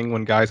like that thing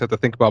when guys have to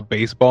think about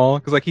baseball?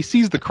 Because like he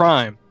sees the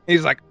crime, and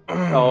he's like,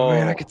 oh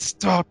man, I could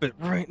stop it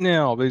right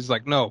now. But he's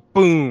like, no,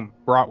 boom,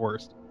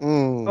 bratwurst.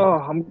 Oh,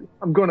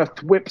 I'm gonna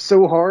whip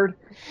so hard.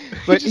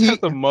 But he has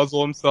to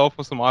muzzle himself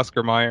with some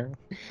Oscar Mayer.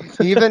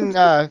 He even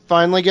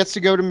finally gets to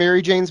go to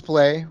Mary Jane's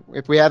play.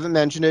 If we haven't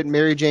mentioned it,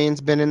 Mary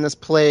Jane's been in this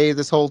play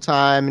this whole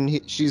time,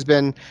 and she's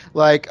been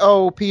like,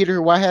 oh,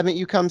 Peter, why haven't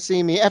you come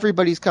see me?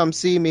 Everybody's come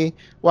see me.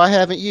 Why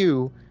haven't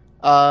you?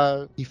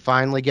 He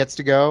finally gets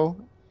to go,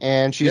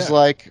 and she's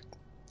like,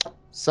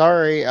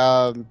 sorry,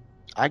 I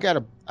got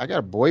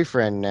a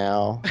boyfriend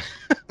now.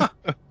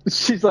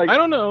 She's like, I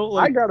don't know.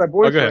 Like, I got a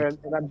boyfriend,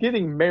 and I'm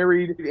getting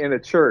married in a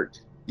church.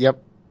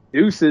 Yep.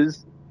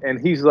 Deuces. And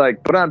he's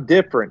like, but I'm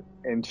different.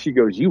 And she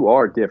goes, you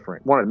are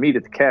different. Want to meet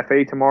at the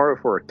cafe tomorrow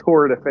for a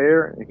torrid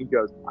affair? And he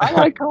goes, I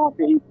like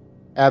coffee.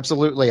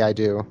 Absolutely, I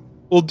do.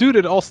 Well, dude,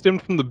 it all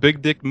stemmed from the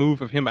big dick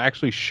move of him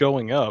actually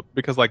showing up.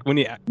 Because, like, when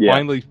he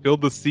finally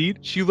filled the seat,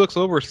 she looks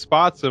over,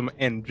 spots him,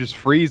 and just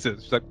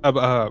freezes. She's like,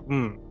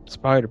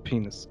 spider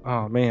penis.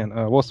 Oh, man,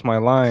 what's my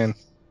line?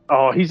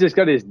 Oh, he's just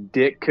got his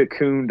dick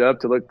cocooned up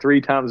to look 3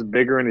 times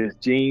bigger in his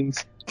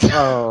jeans.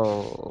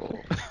 Oh.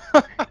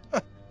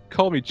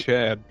 Call me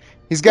Chad.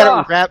 He's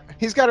got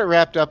it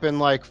wrapped up in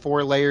like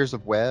 4 layers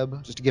of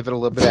web just to give it a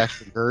little bit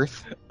extra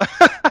girth.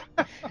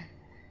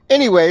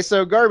 Anyway,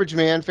 so Garbage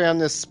Man found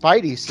this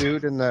Spidey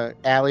suit in the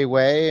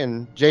alleyway,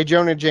 and J.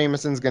 Jonah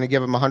Jameson's going to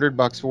give him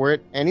 $100 for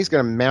it, and he's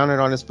going to mount it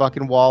on his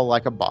fucking wall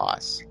like a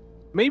boss.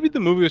 Maybe the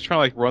movie was trying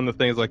to like run the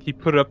things like he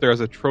put it up there as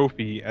a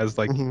trophy, as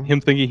like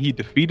him thinking he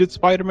defeated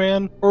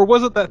Spider-Man, or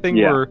was it that thing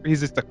where he's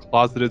just a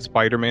closeted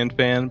Spider-Man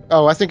fan?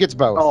 Oh, I think it's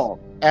both. Oh,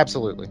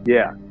 absolutely.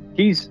 Yeah,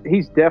 he's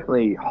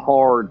definitely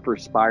hard for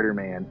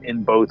Spider-Man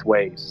in both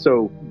ways.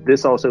 So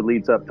this also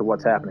leads up to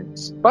what's happening.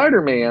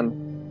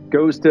 Spider-Man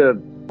goes to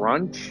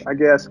brunch, I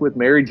guess, with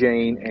Mary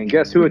Jane, and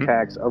guess who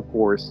attacks? Of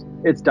course,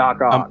 it's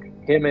Doc Ock.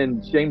 Him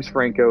and James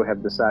Franco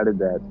have decided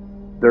that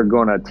they're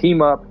going to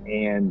team up,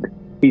 and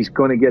he's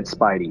going to get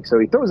Spidey. So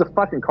he throws a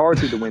fucking car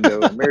through the window,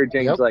 and Mary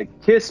Jane's like,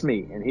 kiss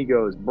me. And he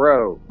goes,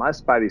 bro, my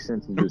Spidey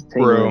senses is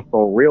tingling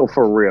for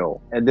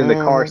real. And then the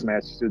car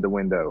smashes through the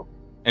window.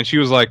 And she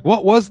was like,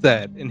 what was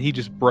that? And he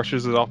just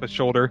brushes it off his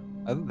shoulder.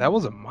 That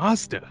was a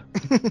Mazda.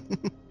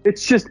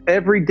 It's just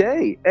every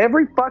day.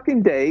 Every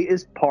fucking day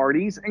is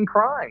parties and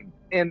crime.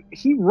 And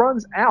he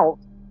runs out,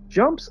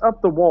 jumps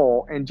up the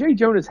wall, and J.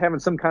 Jonah's having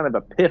some kind of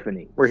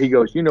epiphany where he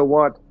goes, you know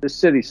what? This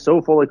city's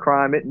so full of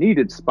crime, it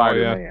needed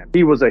Spider-Man. Oh, yeah.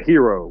 He was a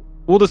hero.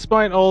 Well,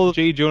 despite all of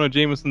J. Jonah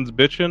Jameson's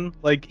bitching,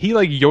 like, he,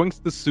 like,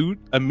 yoinks the suit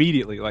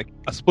immediately. Like,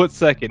 a split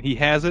second. He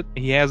has it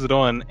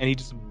on, and he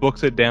just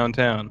books it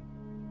downtown.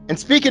 And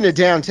speaking of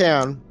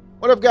downtown,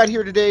 what I've got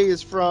here today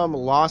is from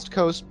Lost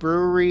Coast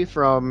Brewery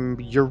from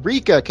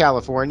Eureka,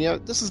 California.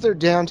 This is their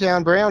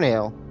Downtown Brown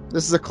Ale.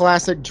 This is a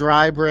classic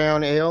dry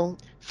brown ale.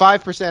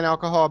 5%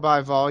 alcohol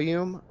by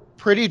volume.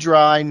 Pretty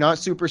dry, not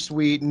super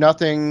sweet,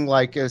 nothing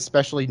like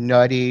especially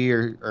nutty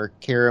or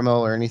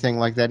caramel or anything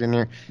like that in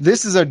here.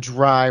 This is a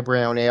dry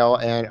brown ale,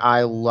 and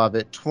I love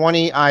it.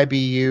 20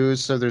 IBUs,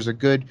 so there's a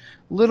good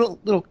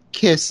little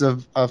kiss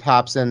of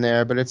hops in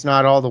there, but it's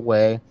not all the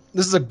way.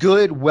 This is a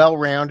good,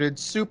 well-rounded,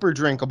 super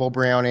drinkable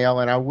brown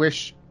ale, and I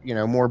wish,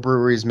 more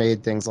breweries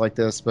made things like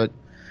this, but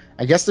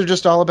I guess they're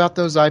just all about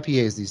those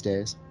IPAs these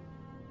days.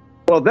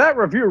 Well, that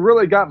review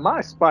really got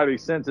my Spidey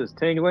senses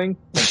tingling.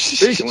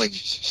 Tingling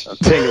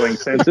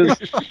senses.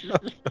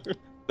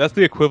 That's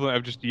the equivalent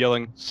of just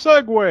yelling,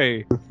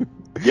 Segway!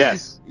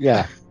 Yes.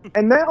 Yeah.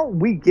 And now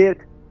we get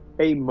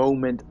a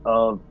moment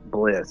of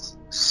bliss.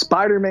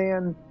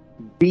 Spider-Man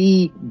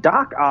v.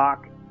 Doc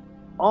Ock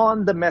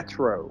on the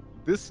Metro.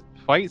 This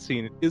fight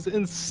scene is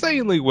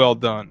insanely well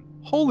done.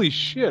 Holy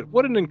shit,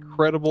 what an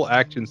incredible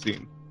action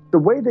scene. The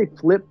way they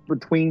flip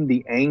between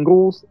the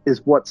angles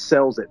is what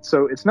sells it.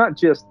 So it's not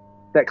just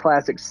that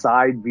classic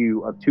side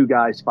view of 2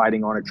 guys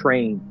fighting on a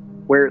train,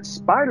 where it's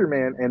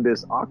Spider-Man and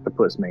this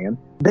octopus man.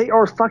 They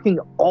are fucking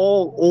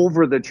all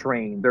over the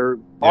train. They're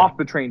off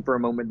the train for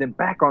a moment, then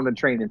back on the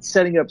train and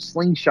setting up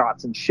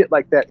slingshots and shit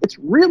like that. It's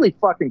really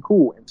fucking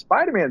cool, and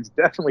Spider-Man's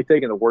definitely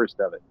taking the worst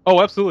of it.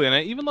 Oh, absolutely, and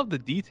I even love the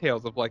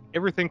details of like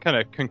everything kind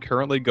of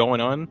concurrently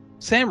going on.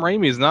 Sam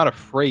Raimi is not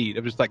afraid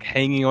of just like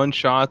hanging on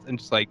shots and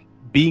just like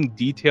being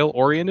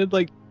detail-oriented.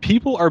 Like,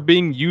 people are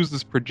being used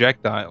as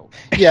projectiles.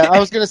 Yeah, I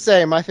was going to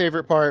say, my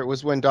favorite part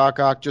was when Doc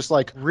Ock just,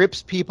 like,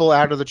 rips people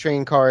out of the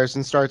train cars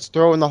and starts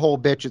throwing the whole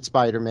bitch at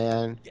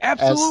Spider-Man.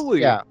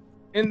 Absolutely.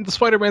 And the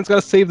Spider-Man's got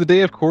to save the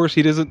day, of course.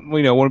 He doesn't,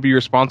 want to be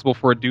responsible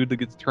for a dude that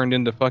gets turned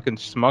into fucking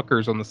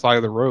Smuckers on the side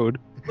of the road.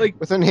 Like,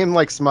 with a name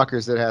like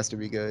Smuckers, it has to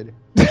be good.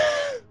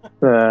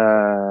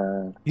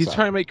 He's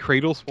trying to make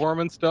cradles for him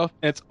and stuff,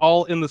 and it's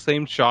all in the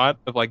same shot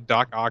of, like,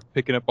 Doc Ock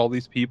picking up all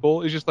these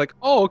people. It's just like,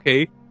 oh,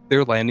 okay.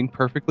 they're landing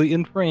perfectly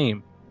in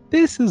frame.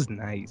 This is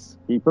nice.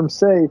 Keep him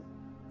safe.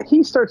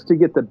 He starts to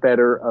get the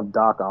better of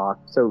Doc Ock.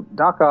 So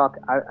Doc Ock,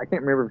 I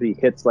can't remember if he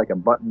hits like a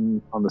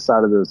button on the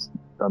side of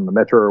on the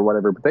metro or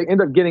whatever, but they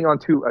end up getting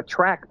onto a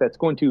track that's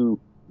going to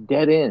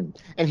dead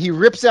end. And he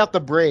rips out the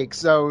brake,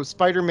 so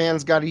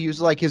Spider-Man's got to use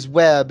like his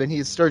web, and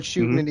he starts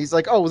shooting, and he's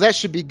like, "Oh, that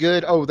should be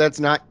good. Oh, that's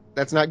not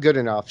good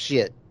enough.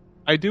 Shit."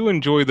 I do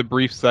enjoy the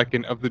brief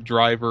second of the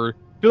driver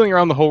feeling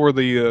around the hole where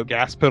the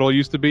gas pedal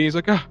used to be. He's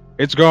like,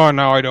 it's gone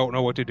now. I don't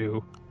know what to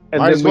do.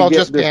 And Might as well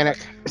just panic.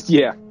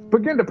 Yeah.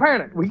 Begin to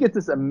panic. We get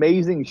this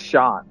amazing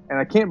shot, and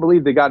I can't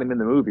believe they got him in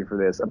the movie for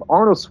this, of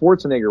Arnold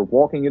Schwarzenegger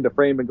walking into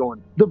frame and going,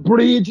 "The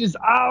bridge is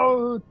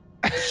out."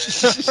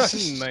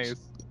 Nice.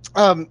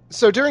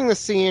 So during the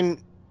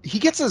scene, he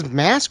gets his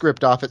mask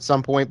ripped off at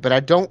some point, but I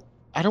don't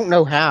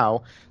know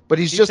how. But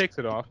he takes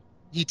it off.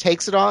 He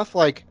takes it off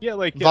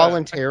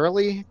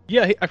voluntarily.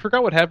 I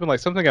forgot what happened.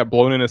 Like something got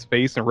blown in his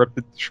face and ripped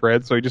it to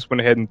shreds, so he just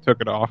went ahead and took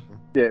it off.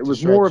 Yeah, it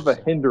was more of a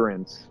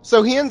hindrance.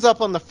 So he ends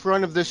up on the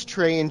front of this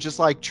train, just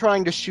like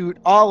trying to shoot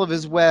all of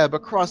his web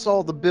across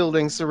all the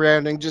buildings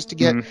surrounding, just to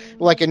get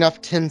like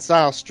enough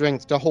tensile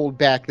strength to hold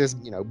back this,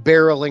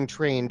 barreling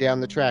train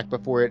down the track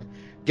before it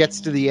gets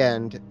to the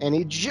end. And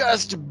he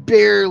just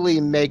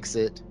barely makes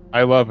it.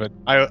 I love it.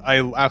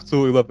 I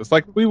absolutely love this.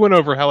 Like, we went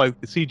over how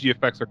like the CG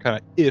effects are kind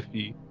of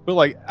iffy, but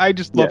like I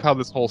just love how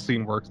this whole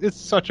scene works. It's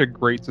such a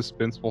great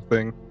suspenseful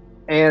thing.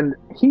 And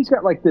he's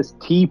got like this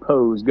T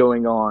pose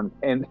going on,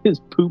 and his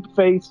poop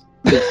face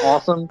is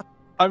awesome.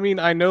 I mean,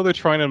 I know they're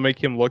trying to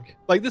make him look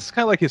like this is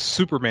kind of like his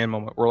Superman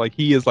moment, where like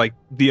he is like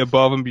the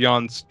above and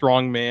beyond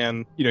strong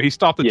man. He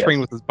stopped the train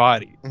with his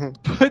body,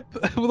 but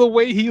the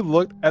way he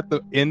looked at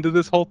the end of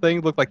this whole thing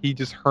looked like he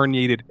just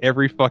herniated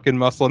every fucking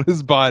muscle in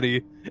his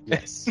body.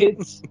 Yes.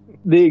 It's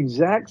the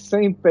exact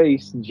same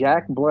face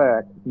Jack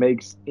Black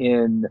makes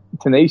in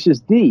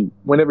Tenacious D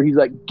whenever he's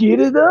like, "Get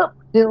it up,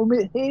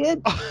 helmet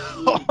head."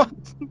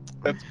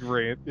 That's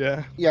great.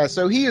 Yeah. Yeah,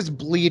 so he is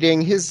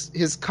bleeding.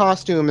 His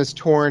costume is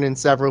torn in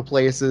several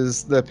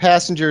places. The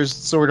passengers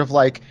sort of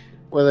like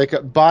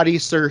body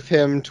surf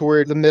him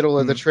toward the middle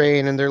of the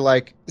train, and they're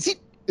like,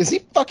 Is he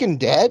fucking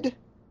dead?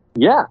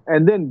 Yeah,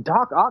 and then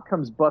Doc Ock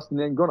comes busting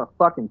in, gonna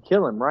fucking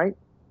kill him, right?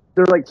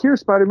 They're like, "Here,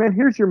 Spider-Man,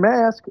 here's your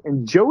mask."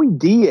 And Joey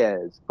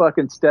Diaz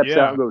fucking steps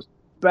out and goes,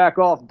 "Back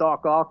off,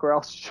 Doc Ock, or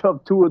I'll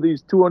shove 2 of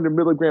these 200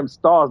 milligram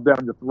stars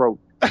down your throat."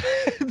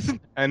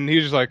 And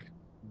he's just like,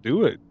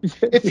 "Do it."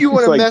 If you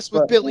want to mess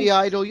with Billy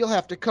Idol, you'll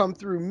have to come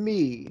through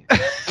me.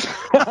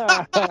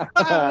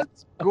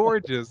 It's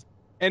gorgeous.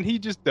 And he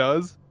just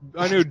does.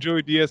 I know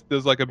Joey Diaz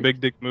does like a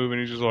big dick move, and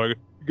he's just like,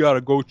 "You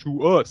gotta go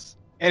to us."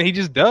 And he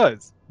just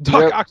does.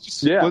 Doc Ock just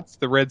splits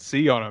the Red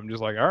Sea on him,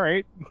 just like, all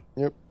right.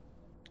 Yep.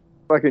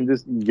 Fucking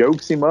just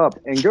yokes him up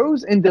and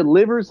goes and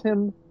delivers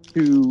him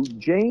to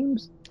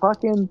James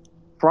fucking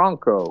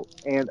Franco.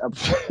 And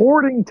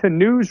according to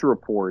news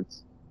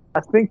reports, I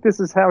think this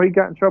is how he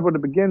got in trouble to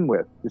begin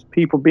with. Just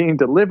people being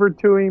delivered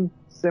to him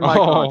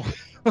semi-conscious.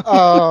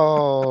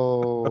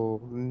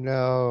 Oh,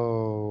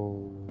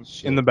 no.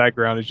 In the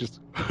background, it's just...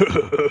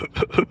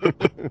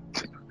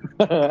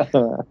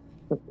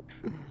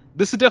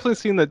 This is definitely a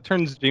scene that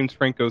turns James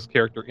Franco's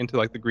character into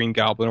like the Green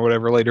Goblin or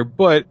whatever later,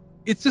 but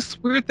it's this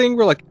weird thing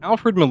where like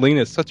Alfred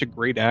Molina is such a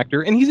great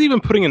actor, and he's even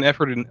putting an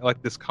effort in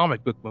like this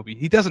comic book movie.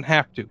 He doesn't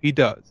have to. He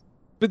does.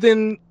 But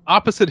then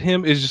opposite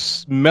him is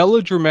just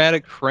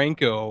melodramatic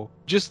Franco,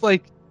 just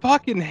like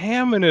fucking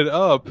hamming it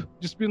up,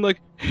 just being like,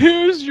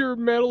 "Here's your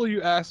medal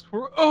you asked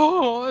for.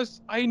 Oh,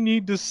 I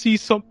need to see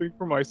something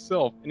for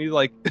myself." And he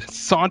like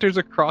saunters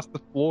across the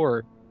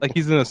floor like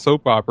he's in a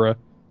soap opera.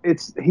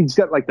 He's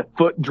got like the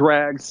foot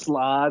drag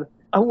slide.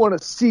 "I want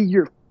to see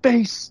your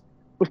face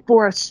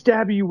before I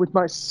stab you with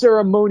my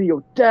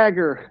ceremonial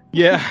dagger."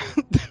 Yeah.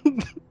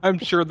 I'm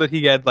sure that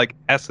he had like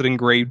acid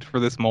engraved for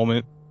this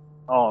moment.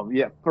 Oh,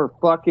 yeah, for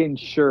fucking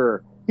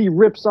sure. He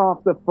rips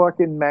off the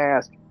fucking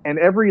mask, and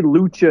every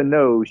lucha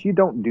knows you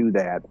don't do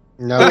that.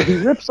 No. So he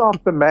rips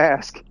off the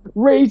mask,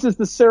 raises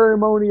the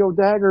ceremonial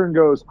dagger, and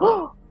goes,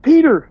 "Oh,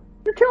 Peter,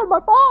 you killed my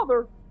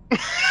father."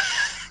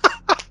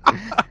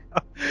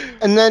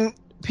 And then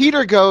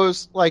Peter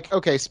goes like,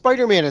 okay,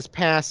 Spider-Man is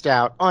passed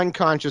out,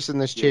 unconscious in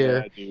this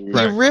chair.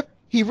 Yeah, dude.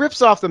 He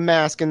rips off the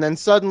mask, and then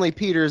suddenly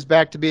Peter's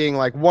back to being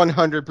like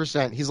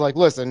 100%. He's like,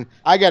 "Listen,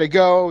 I gotta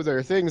go. There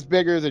are things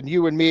bigger than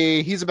you and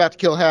me. He's about to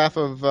kill half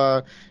of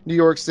New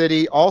York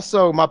City.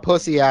 Also, my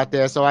pussy out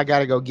there, so I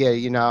gotta go get it.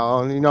 You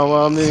know what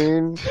I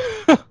mean?"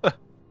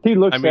 He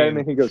looks at him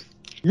and he goes,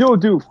 "You'll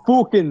do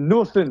fucking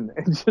nothing,"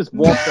 and just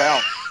walks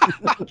out.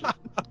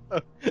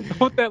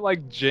 With that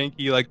like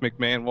janky like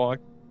McMahon walk.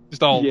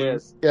 Just all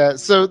loose. Yeah,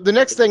 so the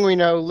next thing we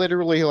know,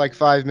 literally like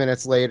 5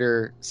 minutes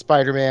later,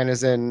 Spider-Man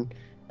is in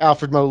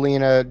Alfred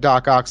Molina,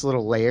 Doc Ock's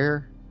little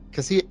lair.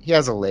 Because he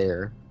has a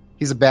lair.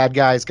 He's a bad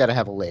guy, he's got to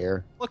have a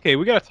lair. Okay,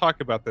 we got to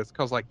talk about this,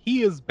 because like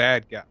he is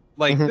bad guy.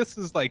 Like this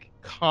is like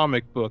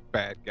comic book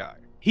bad guy.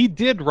 He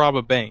did rob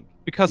a bank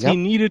because he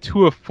needed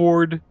to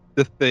afford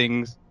the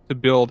things to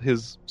build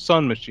his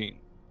sun machine.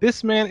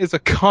 This man is a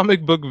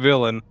comic book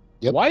villain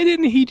Yep. Why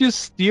didn't he just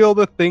steal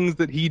the things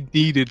that he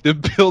needed to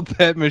build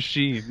that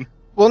machine?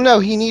 Well, no,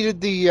 he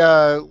needed the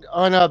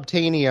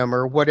unobtainium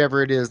or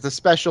whatever it is, the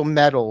special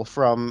metal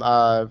from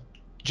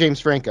James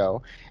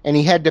Franco, and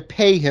he had to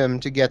pay him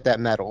to get that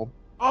metal.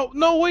 Oh,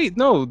 no, wait,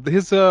 no.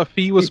 His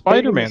fee was He's paying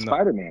Spider-Man, though.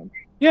 Spider-Man.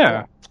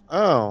 Yeah.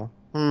 Oh,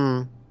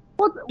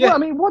 What? Yeah. Well, I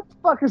mean, what the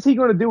fuck is he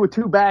going to do with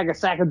 2 bags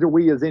of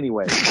Sacagaweas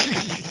anyway?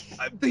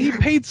 He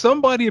paid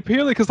somebody,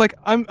 apparently, because, like,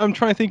 I'm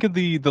trying to think of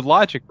the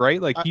logic,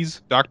 right? Like,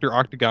 he's Dr.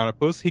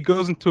 Octagonopus. He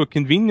goes into a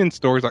convenience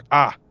store. He's like,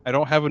 I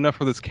don't have enough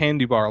for this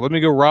candy bar. Let me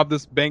go rob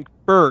this bank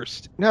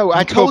first. no,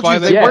 I You go told buy you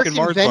that they work fucking in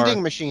Mars vending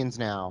bar. machines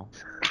now.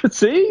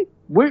 See?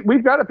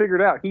 We've got to figure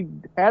it out. He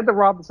had to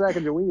rob the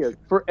Sacagaweas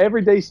for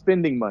everyday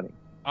spending money.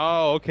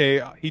 Oh,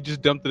 okay. He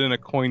just dumped it in a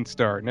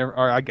Coinstar. Never.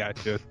 All right, I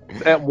got you.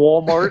 At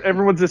Walmart,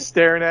 everyone's just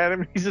staring at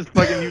him. He's just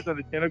fucking using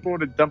the tentacle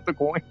to dump the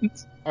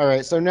coins. All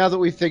right, so now that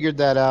we figured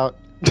that out,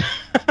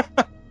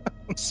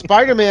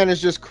 Spider-Man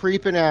is just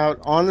creeping out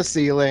on the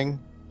ceiling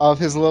of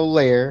his little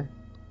lair.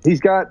 He's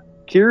got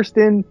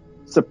Kirsten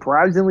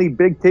surprisingly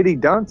big titty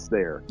dunce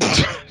there.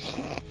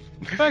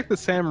 The fact that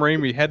Sam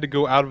Raimi had to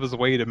go out of his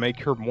way to make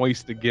her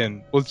moist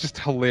again was just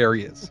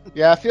hilarious.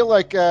 Yeah, I feel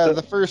like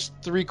the first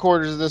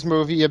 3/4 of this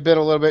movie have been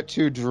a little bit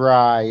too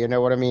dry. You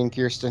know what I mean,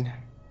 Kirsten?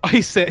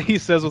 He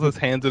says with his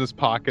hands in his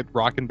pocket,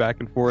 rocking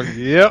back and forth.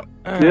 Yep.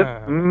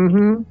 Yep.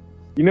 Mm-hmm.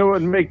 You know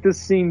what would make this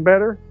scene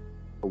better?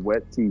 A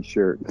wet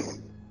t-shirt.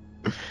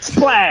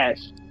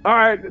 Splash! All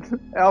right,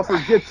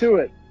 Alfred, get to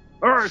it.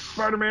 All right,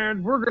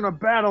 Spider-Man, we're going to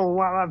battle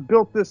while I've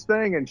built this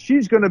thing, and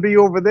she's going to be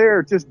over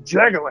there just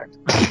juggling.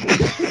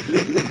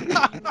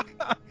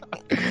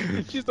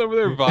 She's over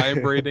there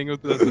vibrating as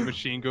the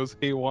machine goes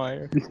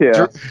haywire.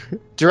 Yeah.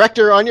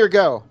 Director, on your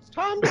go. It's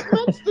time to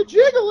commence the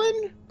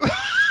jiggling.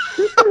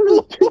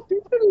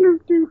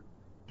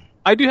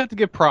 I do have to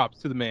give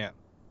props to the man,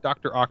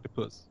 Dr.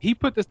 Octopus. He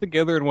put this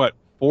together in,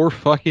 4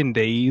 fucking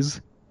days?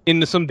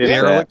 Into some Yeah.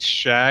 derelict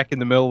shack in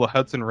the middle of the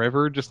Hudson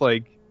River? Just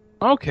like,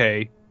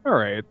 okay,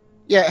 alright.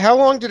 Yeah, how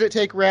long did it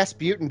take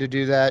Rasputin to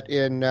do that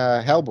in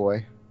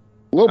Hellboy?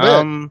 A little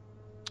bit.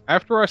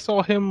 After I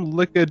saw him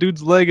lick a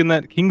dude's leg in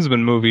that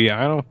Kingsman movie,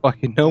 I don't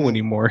fucking know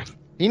anymore.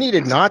 He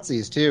needed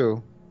Nazis,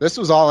 too. This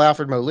was all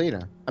Alfred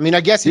Molina. I mean,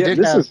 I guess he Yeah, did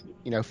this have,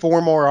 is-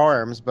 4 more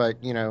arms, but,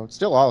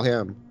 still all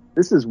him.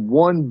 This is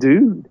one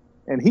dude,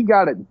 and he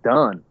got it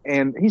done.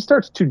 And he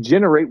starts to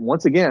generate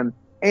once again,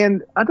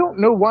 and I don't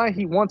know why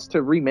he wants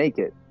to remake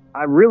it.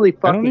 I really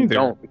fucking either.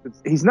 don't.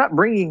 Because he's not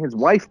bringing his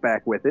wife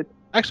back with it.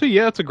 Actually,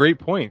 yeah, that's a great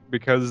point,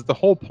 because the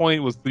whole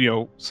point was,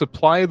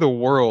 supply the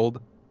world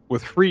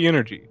with free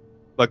energy.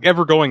 Like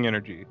ever-going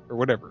energy, or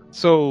whatever.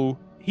 So,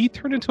 he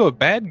turned into a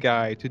bad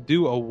guy to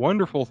do a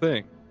wonderful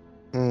thing.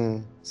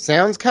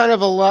 Sounds kind of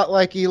a lot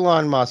like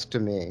Elon Musk to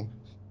me.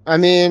 I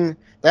mean,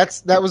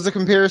 that was the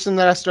comparison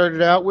that I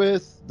started out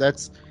with.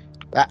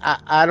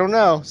 I don't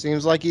know.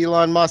 Seems like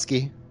Elon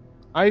Musky.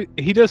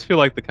 He does feel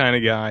like the kind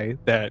of guy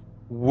that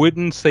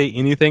wouldn't say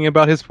anything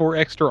about his 4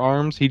 extra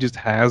arms. He just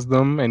has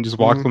them and just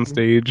walks on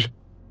stage.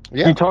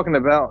 Yeah. You talking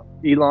about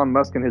Elon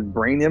Musk and his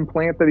brain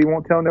implant that he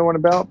won't tell no one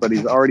about, but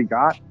he's already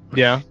got?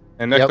 Yeah.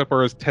 And next Yep. up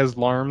are his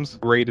Teslarms,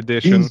 great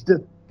edition.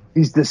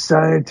 He's the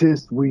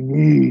scientist we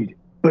need,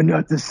 but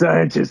not the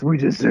scientist we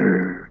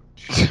deserve.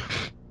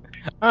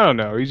 I don't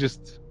know. He's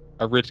just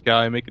a rich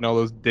guy making all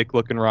those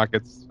dick-looking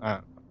rockets.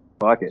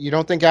 Fuck it. You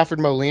don't think Alfred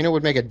Molina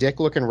would make a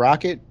dick-looking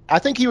rocket? I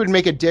think he would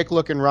make a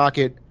dick-looking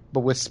rocket, but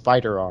with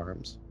spider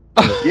arms.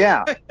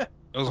 Yeah.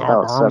 Those Oh,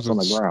 are arms steps on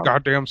and the ground.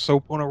 goddamn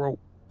soap on a rope.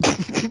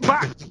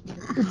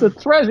 It's a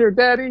treasure,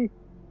 Daddy.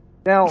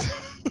 Now,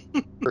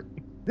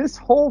 this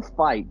whole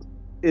fight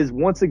is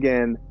once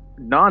again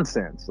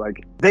nonsense.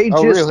 Like, they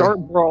just really? start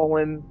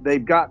brawling.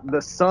 They've got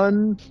the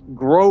sun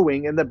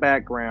growing in the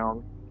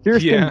background.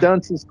 Kirsten Yeah.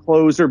 Dunst's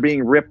clothes are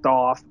being ripped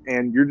off,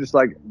 and you're just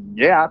like,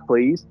 yeah,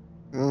 please.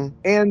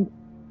 And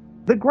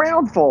the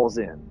ground falls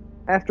in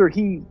after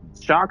he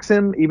shocks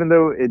him, even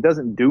though it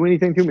doesn't do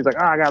anything to him. He's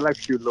like, I got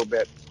electrocuted a little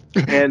bit. A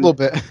And little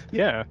bit.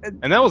 Yeah.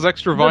 And that was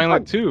extra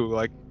violent, too.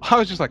 Like, I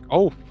was just like,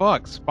 oh,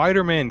 fuck.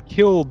 Spider-Man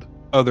killed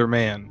other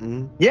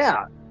man.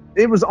 yeah,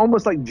 it was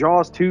almost like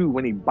Jaws 2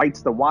 when he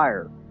bites the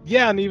wire.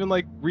 Yeah, and even,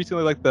 like,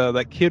 recently, like,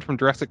 that kid from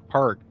Jurassic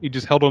Park. He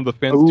just held on the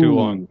fence too Ooh.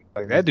 long.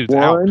 Like, that dude's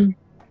out. 1,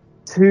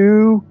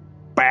 2,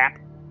 bap.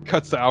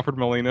 Cuts to Alfred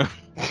Molina.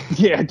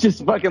 Yeah,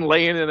 just fucking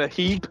laying in a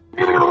heap.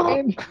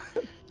 And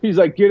he's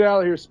like, get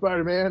out of here,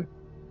 Spider-Man.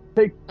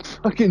 Take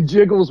fucking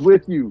Jiggles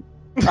with you.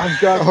 I've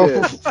got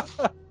this.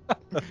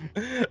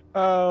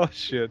 Oh,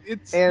 shit.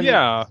 It's, And-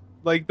 yeah.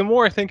 Like, the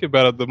more I think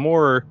about it, the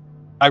more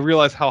I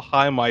realize how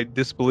high my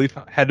disbelief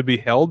had to be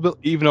held, but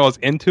even though I was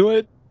into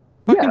it,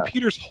 fucking Yeah.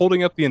 Peter's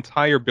holding up the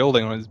entire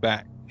building on his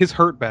back. His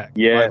hurt back,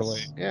 by Yes. the way.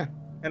 Yeah.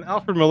 And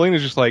Alfred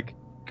Molina's just like,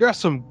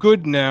 guess I'm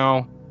good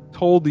now.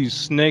 Told these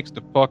snakes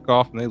to fuck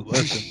off, and they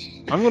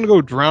listen. I'm gonna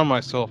go drown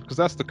myself, because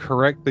that's the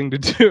correct thing to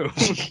do.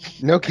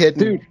 No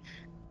kidding. Dude,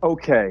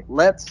 okay,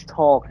 let's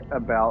talk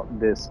about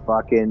this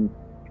fucking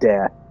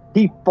death.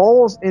 He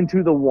falls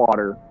into the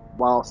water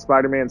while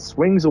Spider-Man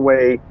swings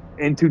away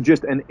into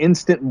just an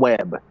instant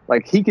web.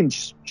 Like, he can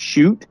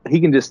shoot, he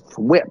can just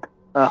whip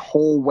a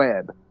whole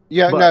web.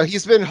 Yeah, But- no,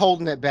 he's been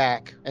holding it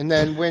back, and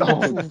then when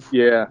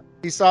Yeah.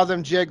 he saw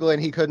them jiggling,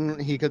 he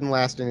couldn't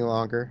last any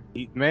longer.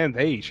 Man,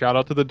 hey, shout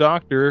out to the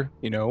doctor,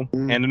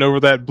 Mm. handing over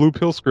that blue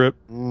pill script.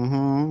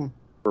 Mm-hmm.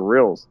 For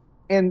reals.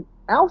 And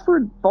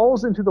Alfred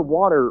falls into the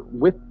water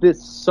with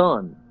this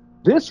sun.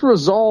 This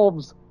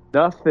resolves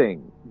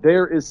nothing.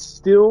 There is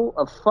still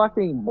a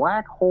fucking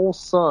black hole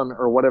sun,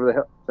 or whatever the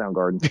hell,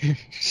 Soundgarden,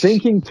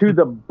 sinking to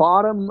the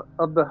bottom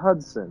of the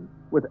Hudson,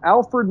 with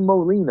Alfred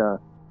Molina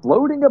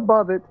floating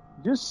above it,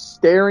 just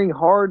staring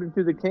hard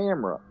into the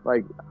camera.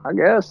 Like, I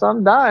guess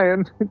I'm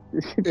dying.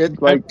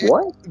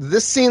 What?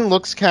 This scene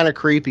looks kind of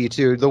creepy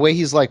too. The way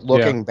he's like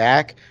looking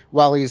back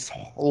while he's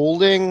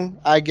holding,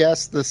 I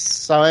guess, the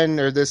sun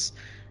or this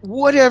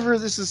whatever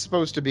this is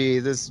supposed to be,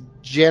 this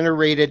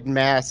generated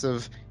mass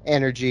of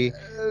energy.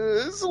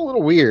 It's a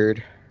little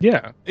weird.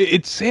 Yeah,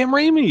 it's Sam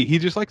Raimi. He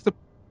just likes to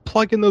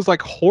plug in those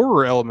like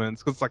horror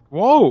elements because it's like,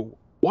 whoa,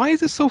 why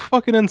is this so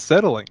fucking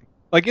unsettling?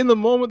 Like, in the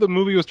moment the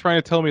movie was trying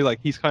to tell me like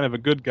he's kind of a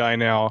good guy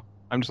now,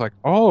 I'm just like,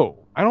 oh,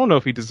 I don't know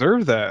if he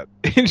deserved that.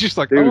 It's just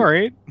like, Dude. all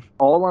right.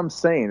 All I'm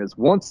saying is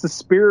once the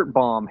spirit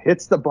bomb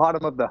hits the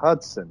bottom of the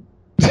Hudson,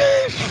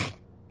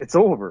 it's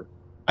over.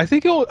 I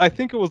think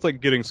it was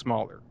like getting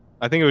smaller.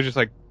 I think it was just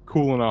like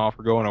cooling off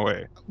or going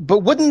away. But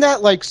wouldn't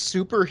that like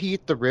superheat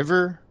the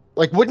river?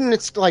 Like, wouldn't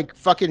it like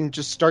fucking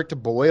just start to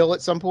boil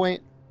at some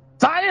point?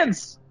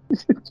 Science!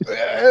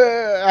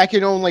 I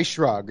can only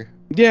shrug.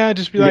 Yeah,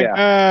 just be like,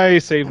 I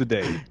saved the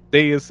day.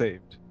 Day is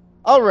saved.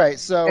 All right,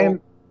 so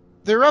And-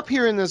 they're up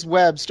here in this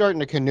web starting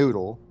to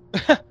canoodle.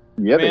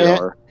 Yeah, they Man.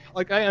 are.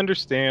 Like, I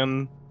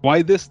understand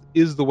why this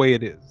is the way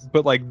it is,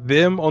 but like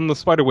them on the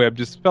spider web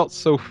just felt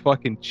so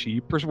fucking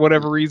cheap for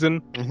whatever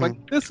reason. Mhm.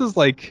 Like, this is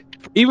like,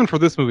 even for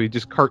this movie,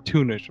 just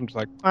cartoonish. I'm just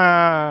like,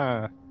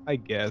 I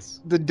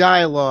guess. The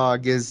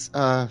dialogue is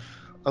a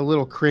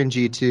little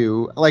cringy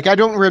too. Like, I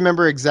don't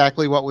remember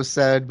exactly what was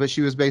said, but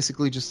she was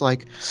basically just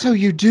like, "So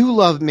you do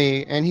love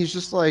me?" And he's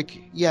just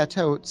like, "Yeah,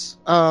 totes."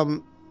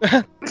 Well,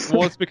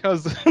 it's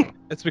because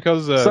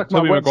Suck my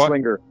Tobey web Maguire.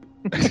 slinger.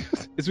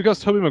 It's because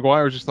Tobey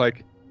Maguire is just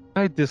like,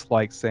 I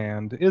dislike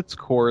sand. It's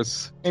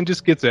coarse and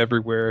just gets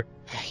everywhere.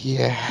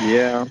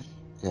 Yeah.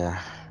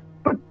 Yeah.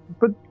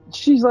 But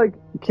she's like,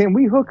 can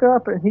we hook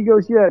up? And he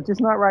goes, yeah,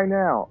 just not right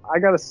now. I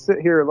got to sit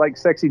here like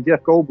sexy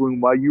Jeff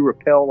Goldblum while you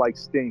repel like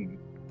Sting.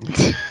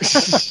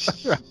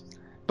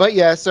 But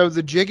yeah, so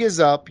the jig is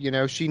up.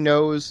 She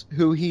knows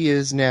who he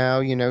is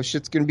now.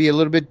 Shit's gonna be a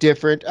little bit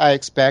different, I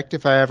expect,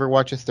 if I ever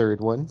watch a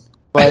third one.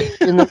 But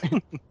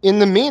in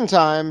the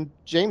meantime,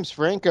 James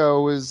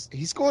Franco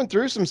he's going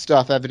through some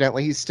stuff.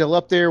 Evidently, he's still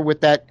up there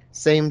with that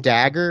same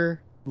dagger.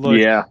 Look,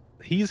 Yeah.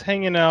 he's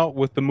hanging out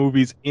with the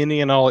movie's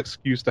any and all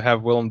excuse to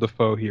have Willem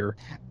Dafoe here.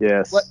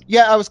 Yes.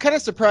 Yeah, I was kind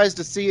of surprised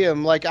to see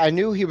him. Like, I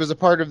knew he was a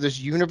part of this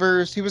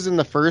universe. He was in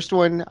the first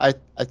one. I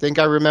think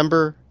I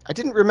remember. I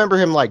didn't remember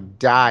him like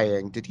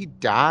dying. Did he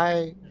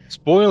die?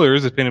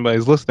 Spoilers, if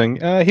anybody's listening.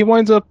 He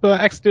winds up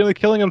accidentally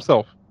killing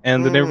himself,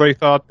 and then everybody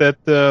thought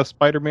that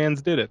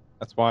Spider-Man's did it.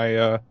 That's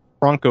why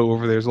Franco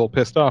over there is a little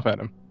pissed off at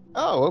him.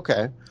 Oh,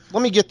 okay.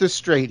 Let me get this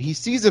straight. He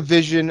sees a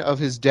vision of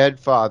his dead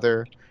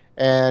father,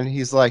 and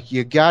he's like,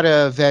 "You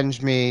gotta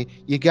avenge me.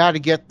 You gotta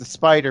get the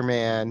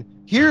Spider-Man.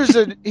 Here's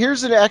an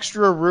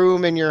extra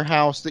room in your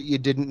house that you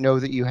didn't know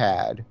that you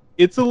had."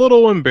 It's a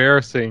little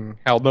embarrassing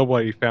how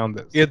nobody found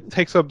this. It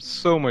takes up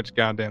so much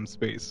goddamn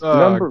space.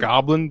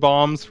 Goblin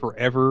bombs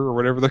forever, or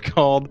whatever they're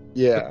called.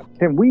 Yeah.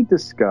 Can we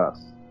discuss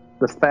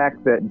the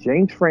fact that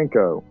James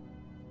Franco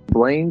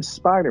blames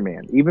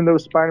Spider-Man, even though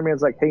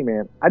Spider-Man's like, hey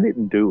man, I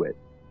didn't do it.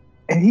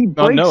 And he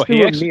breaks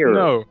through a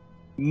mirror.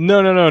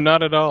 No,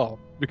 not at all.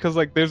 Because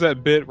like there's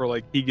that bit where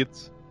like he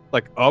gets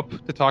like up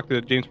to talk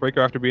to James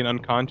Franco after being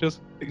unconscious.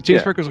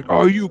 James Franco's like,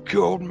 "Oh, you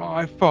killed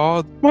my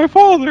father." My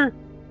father.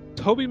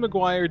 Tobey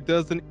Maguire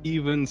doesn't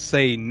even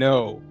say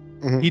no.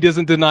 Mm-hmm. He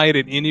doesn't deny it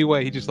in any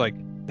way. He's just like,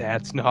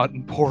 that's not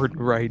important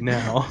right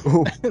now.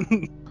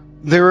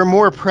 There are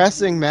more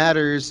pressing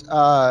matters.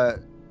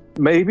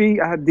 Maybe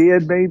I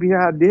did, maybe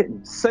I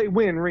didn't. Say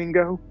when,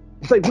 Ringo.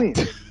 Say when.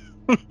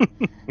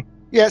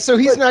 Yeah, so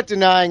he's not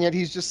denying it.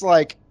 He's just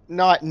like,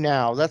 not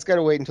now. That's got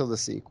to wait until the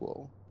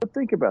sequel. But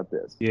think about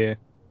this. Yeah.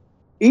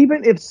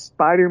 Even if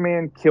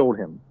Spider-Man killed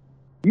him,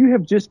 you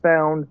have just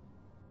found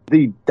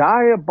the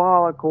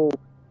diabolical,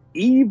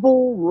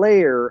 evil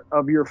lair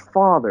of your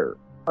father,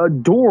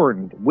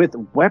 adorned with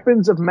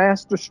weapons of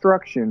mass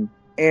destruction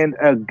and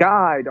a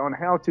guide on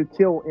how to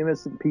kill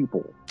innocent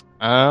people.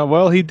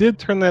 Well, he did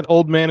turn that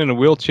old man in a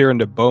wheelchair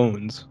into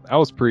bones. That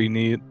was pretty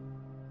neat.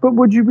 But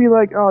would you be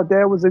like, oh,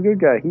 Dad was a good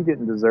guy, he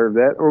didn't deserve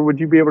that? Or would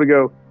you be able to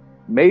go,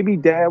 maybe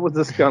Dad was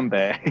a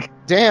scumbag?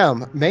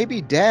 Damn,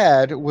 maybe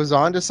Dad was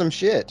onto some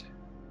shit.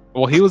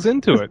 Well, he was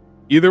into it.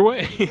 Either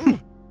way.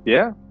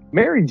 Yeah.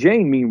 Mary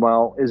Jane,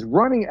 meanwhile, is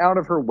running out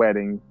of her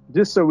wedding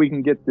just so we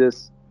can get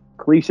this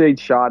cliched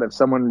shot of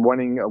someone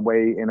running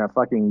away in a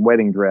fucking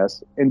wedding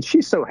dress. And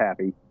she's so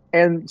happy.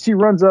 And she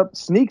runs up,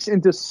 sneaks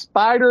into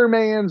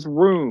Spider-Man's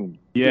room.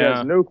 She Yeah.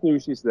 has no clue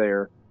she's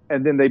there.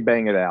 And then they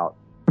bang it out.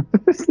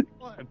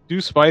 Do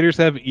spiders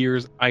have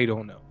ears? I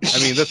don't know. I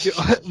mean,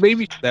 that's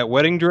maybe that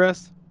wedding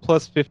dress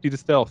plus 50 to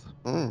stealth.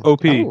 Mm.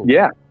 OP. Oh,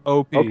 Yeah.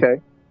 OP.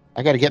 Okay.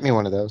 I got to get me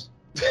one of those.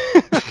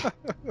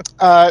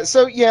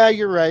 So yeah,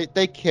 you're right.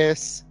 They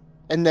kiss,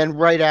 and then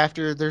right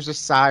after, there's a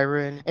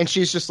siren, and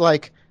she's just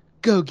like,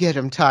 "Go get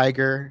him,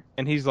 Tiger."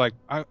 And he's like,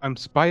 I'm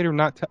Spider,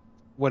 not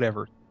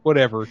whatever.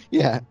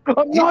 Yeah.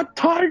 I'm not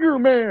Tiger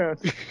Man.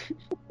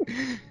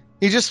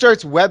 He just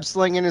starts web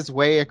slinging his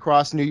way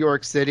across New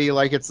York City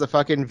like it's the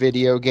fucking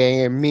video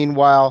game.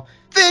 Meanwhile,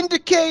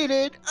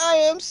 vindicated. I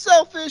am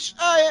selfish.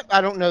 I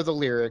don't know the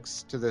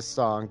lyrics to this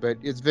song, but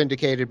it's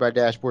Vindicated by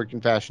Dashboard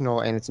Confessional,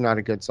 and it's not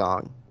a good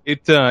song.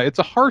 It's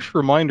a harsh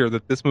reminder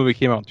that this movie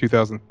came out in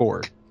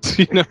 2004.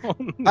 You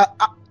know,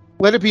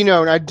 Let it be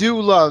known, I do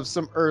love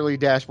some early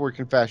Dashboard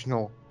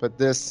Confessional, but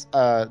this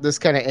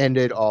kind of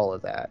ended all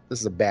of that. This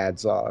is a bad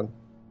song.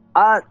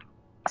 I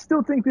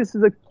still think this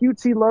is a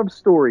cutesy love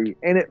story,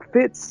 and it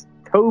fits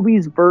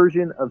Tobey's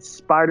version of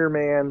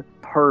Spider-Man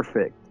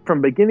perfect.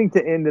 From beginning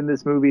to end in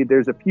this movie,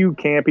 there's a few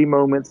campy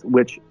moments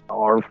which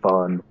are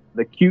fun.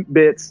 The cute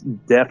bits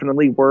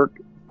definitely work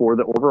for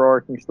the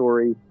overarching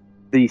story.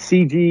 The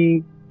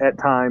CG at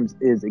times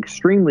is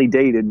extremely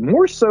dated,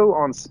 more so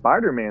on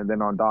Spider-Man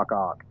than on Doc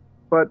Ock.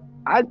 But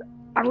I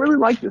really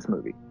like this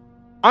movie.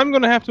 I'm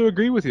gonna have to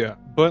agree with you,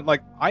 but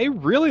like I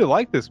really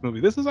like this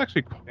movie. This is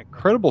actually an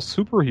incredible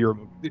superhero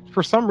movie.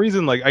 For some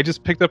reason, like I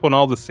just picked up on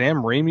all the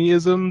Sam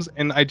Raimi-isms,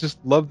 and I just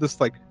love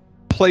this like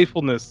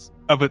playfulness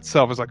of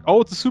itself. It's like, oh,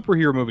 it's a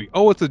superhero movie.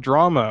 Oh, it's a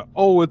drama.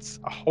 Oh, it's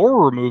a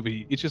horror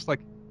movie. It's just like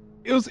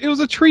it was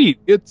a treat.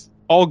 It's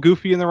all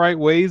goofy in the right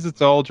ways.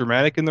 It's all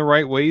dramatic in the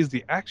right ways.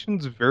 The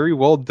action's very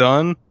well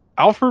done.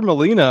 Alfred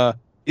Molina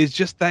is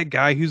just that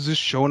guy who's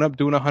just showing up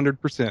doing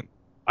 100%.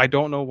 I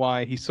don't know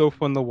why. He's so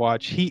fun to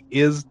watch. He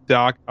is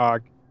Doc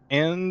Ock,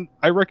 and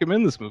I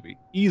recommend this movie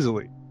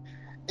easily.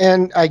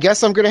 And I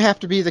guess I'm going to have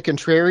to be the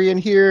contrarian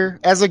here.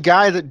 As a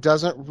guy that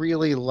doesn't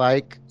really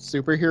like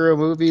superhero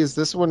movies,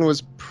 this one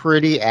was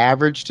pretty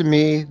average to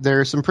me. There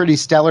are some pretty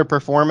stellar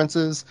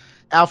performances.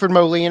 Alfred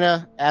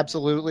Molina,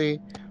 absolutely.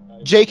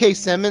 J.K.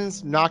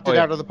 Simmons knocked it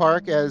out of the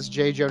park as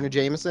J. Jonah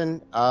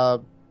Jameson.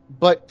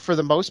 But for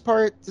the most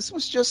part, this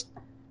was just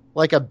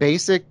like a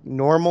basic,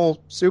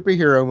 normal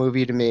superhero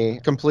movie to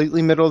me.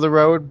 Completely middle of the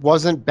road.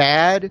 Wasn't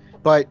bad,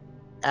 but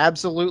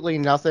absolutely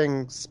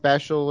nothing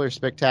special or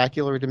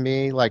spectacular to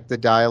me. Like, the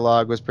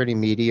dialogue was pretty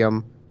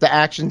medium. The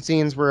action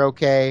scenes were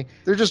okay.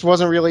 There just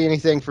wasn't really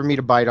anything for me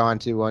to bite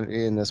onto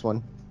in this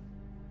one.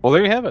 Well,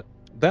 there you have it.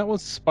 That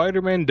was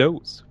Spider-Man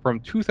Dose from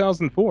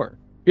 2004. If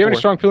you have any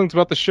strong feelings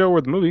about the show or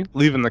the movie,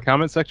 leave in the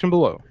comment section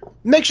below.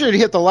 Make sure to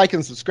hit the like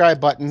and subscribe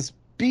buttons.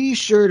 Be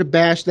sure to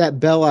bash that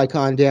bell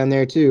icon down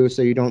there, too,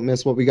 so you don't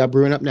miss what we got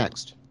brewing up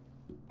next.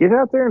 Get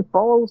out there and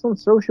follow us on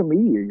social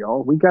media,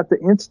 y'all. We got the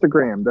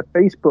Instagram, the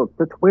Facebook,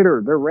 the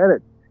Twitter, the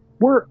Reddit.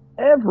 We're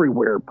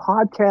everywhere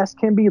podcasts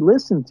can be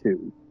listened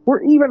to.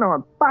 We're even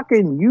on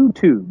fucking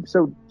YouTube,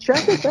 so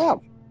check us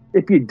out.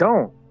 If you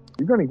don't,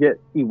 you're going to get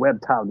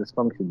erectile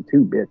dysfunction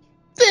too, bitch.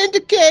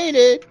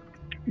 Vindicated!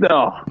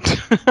 No.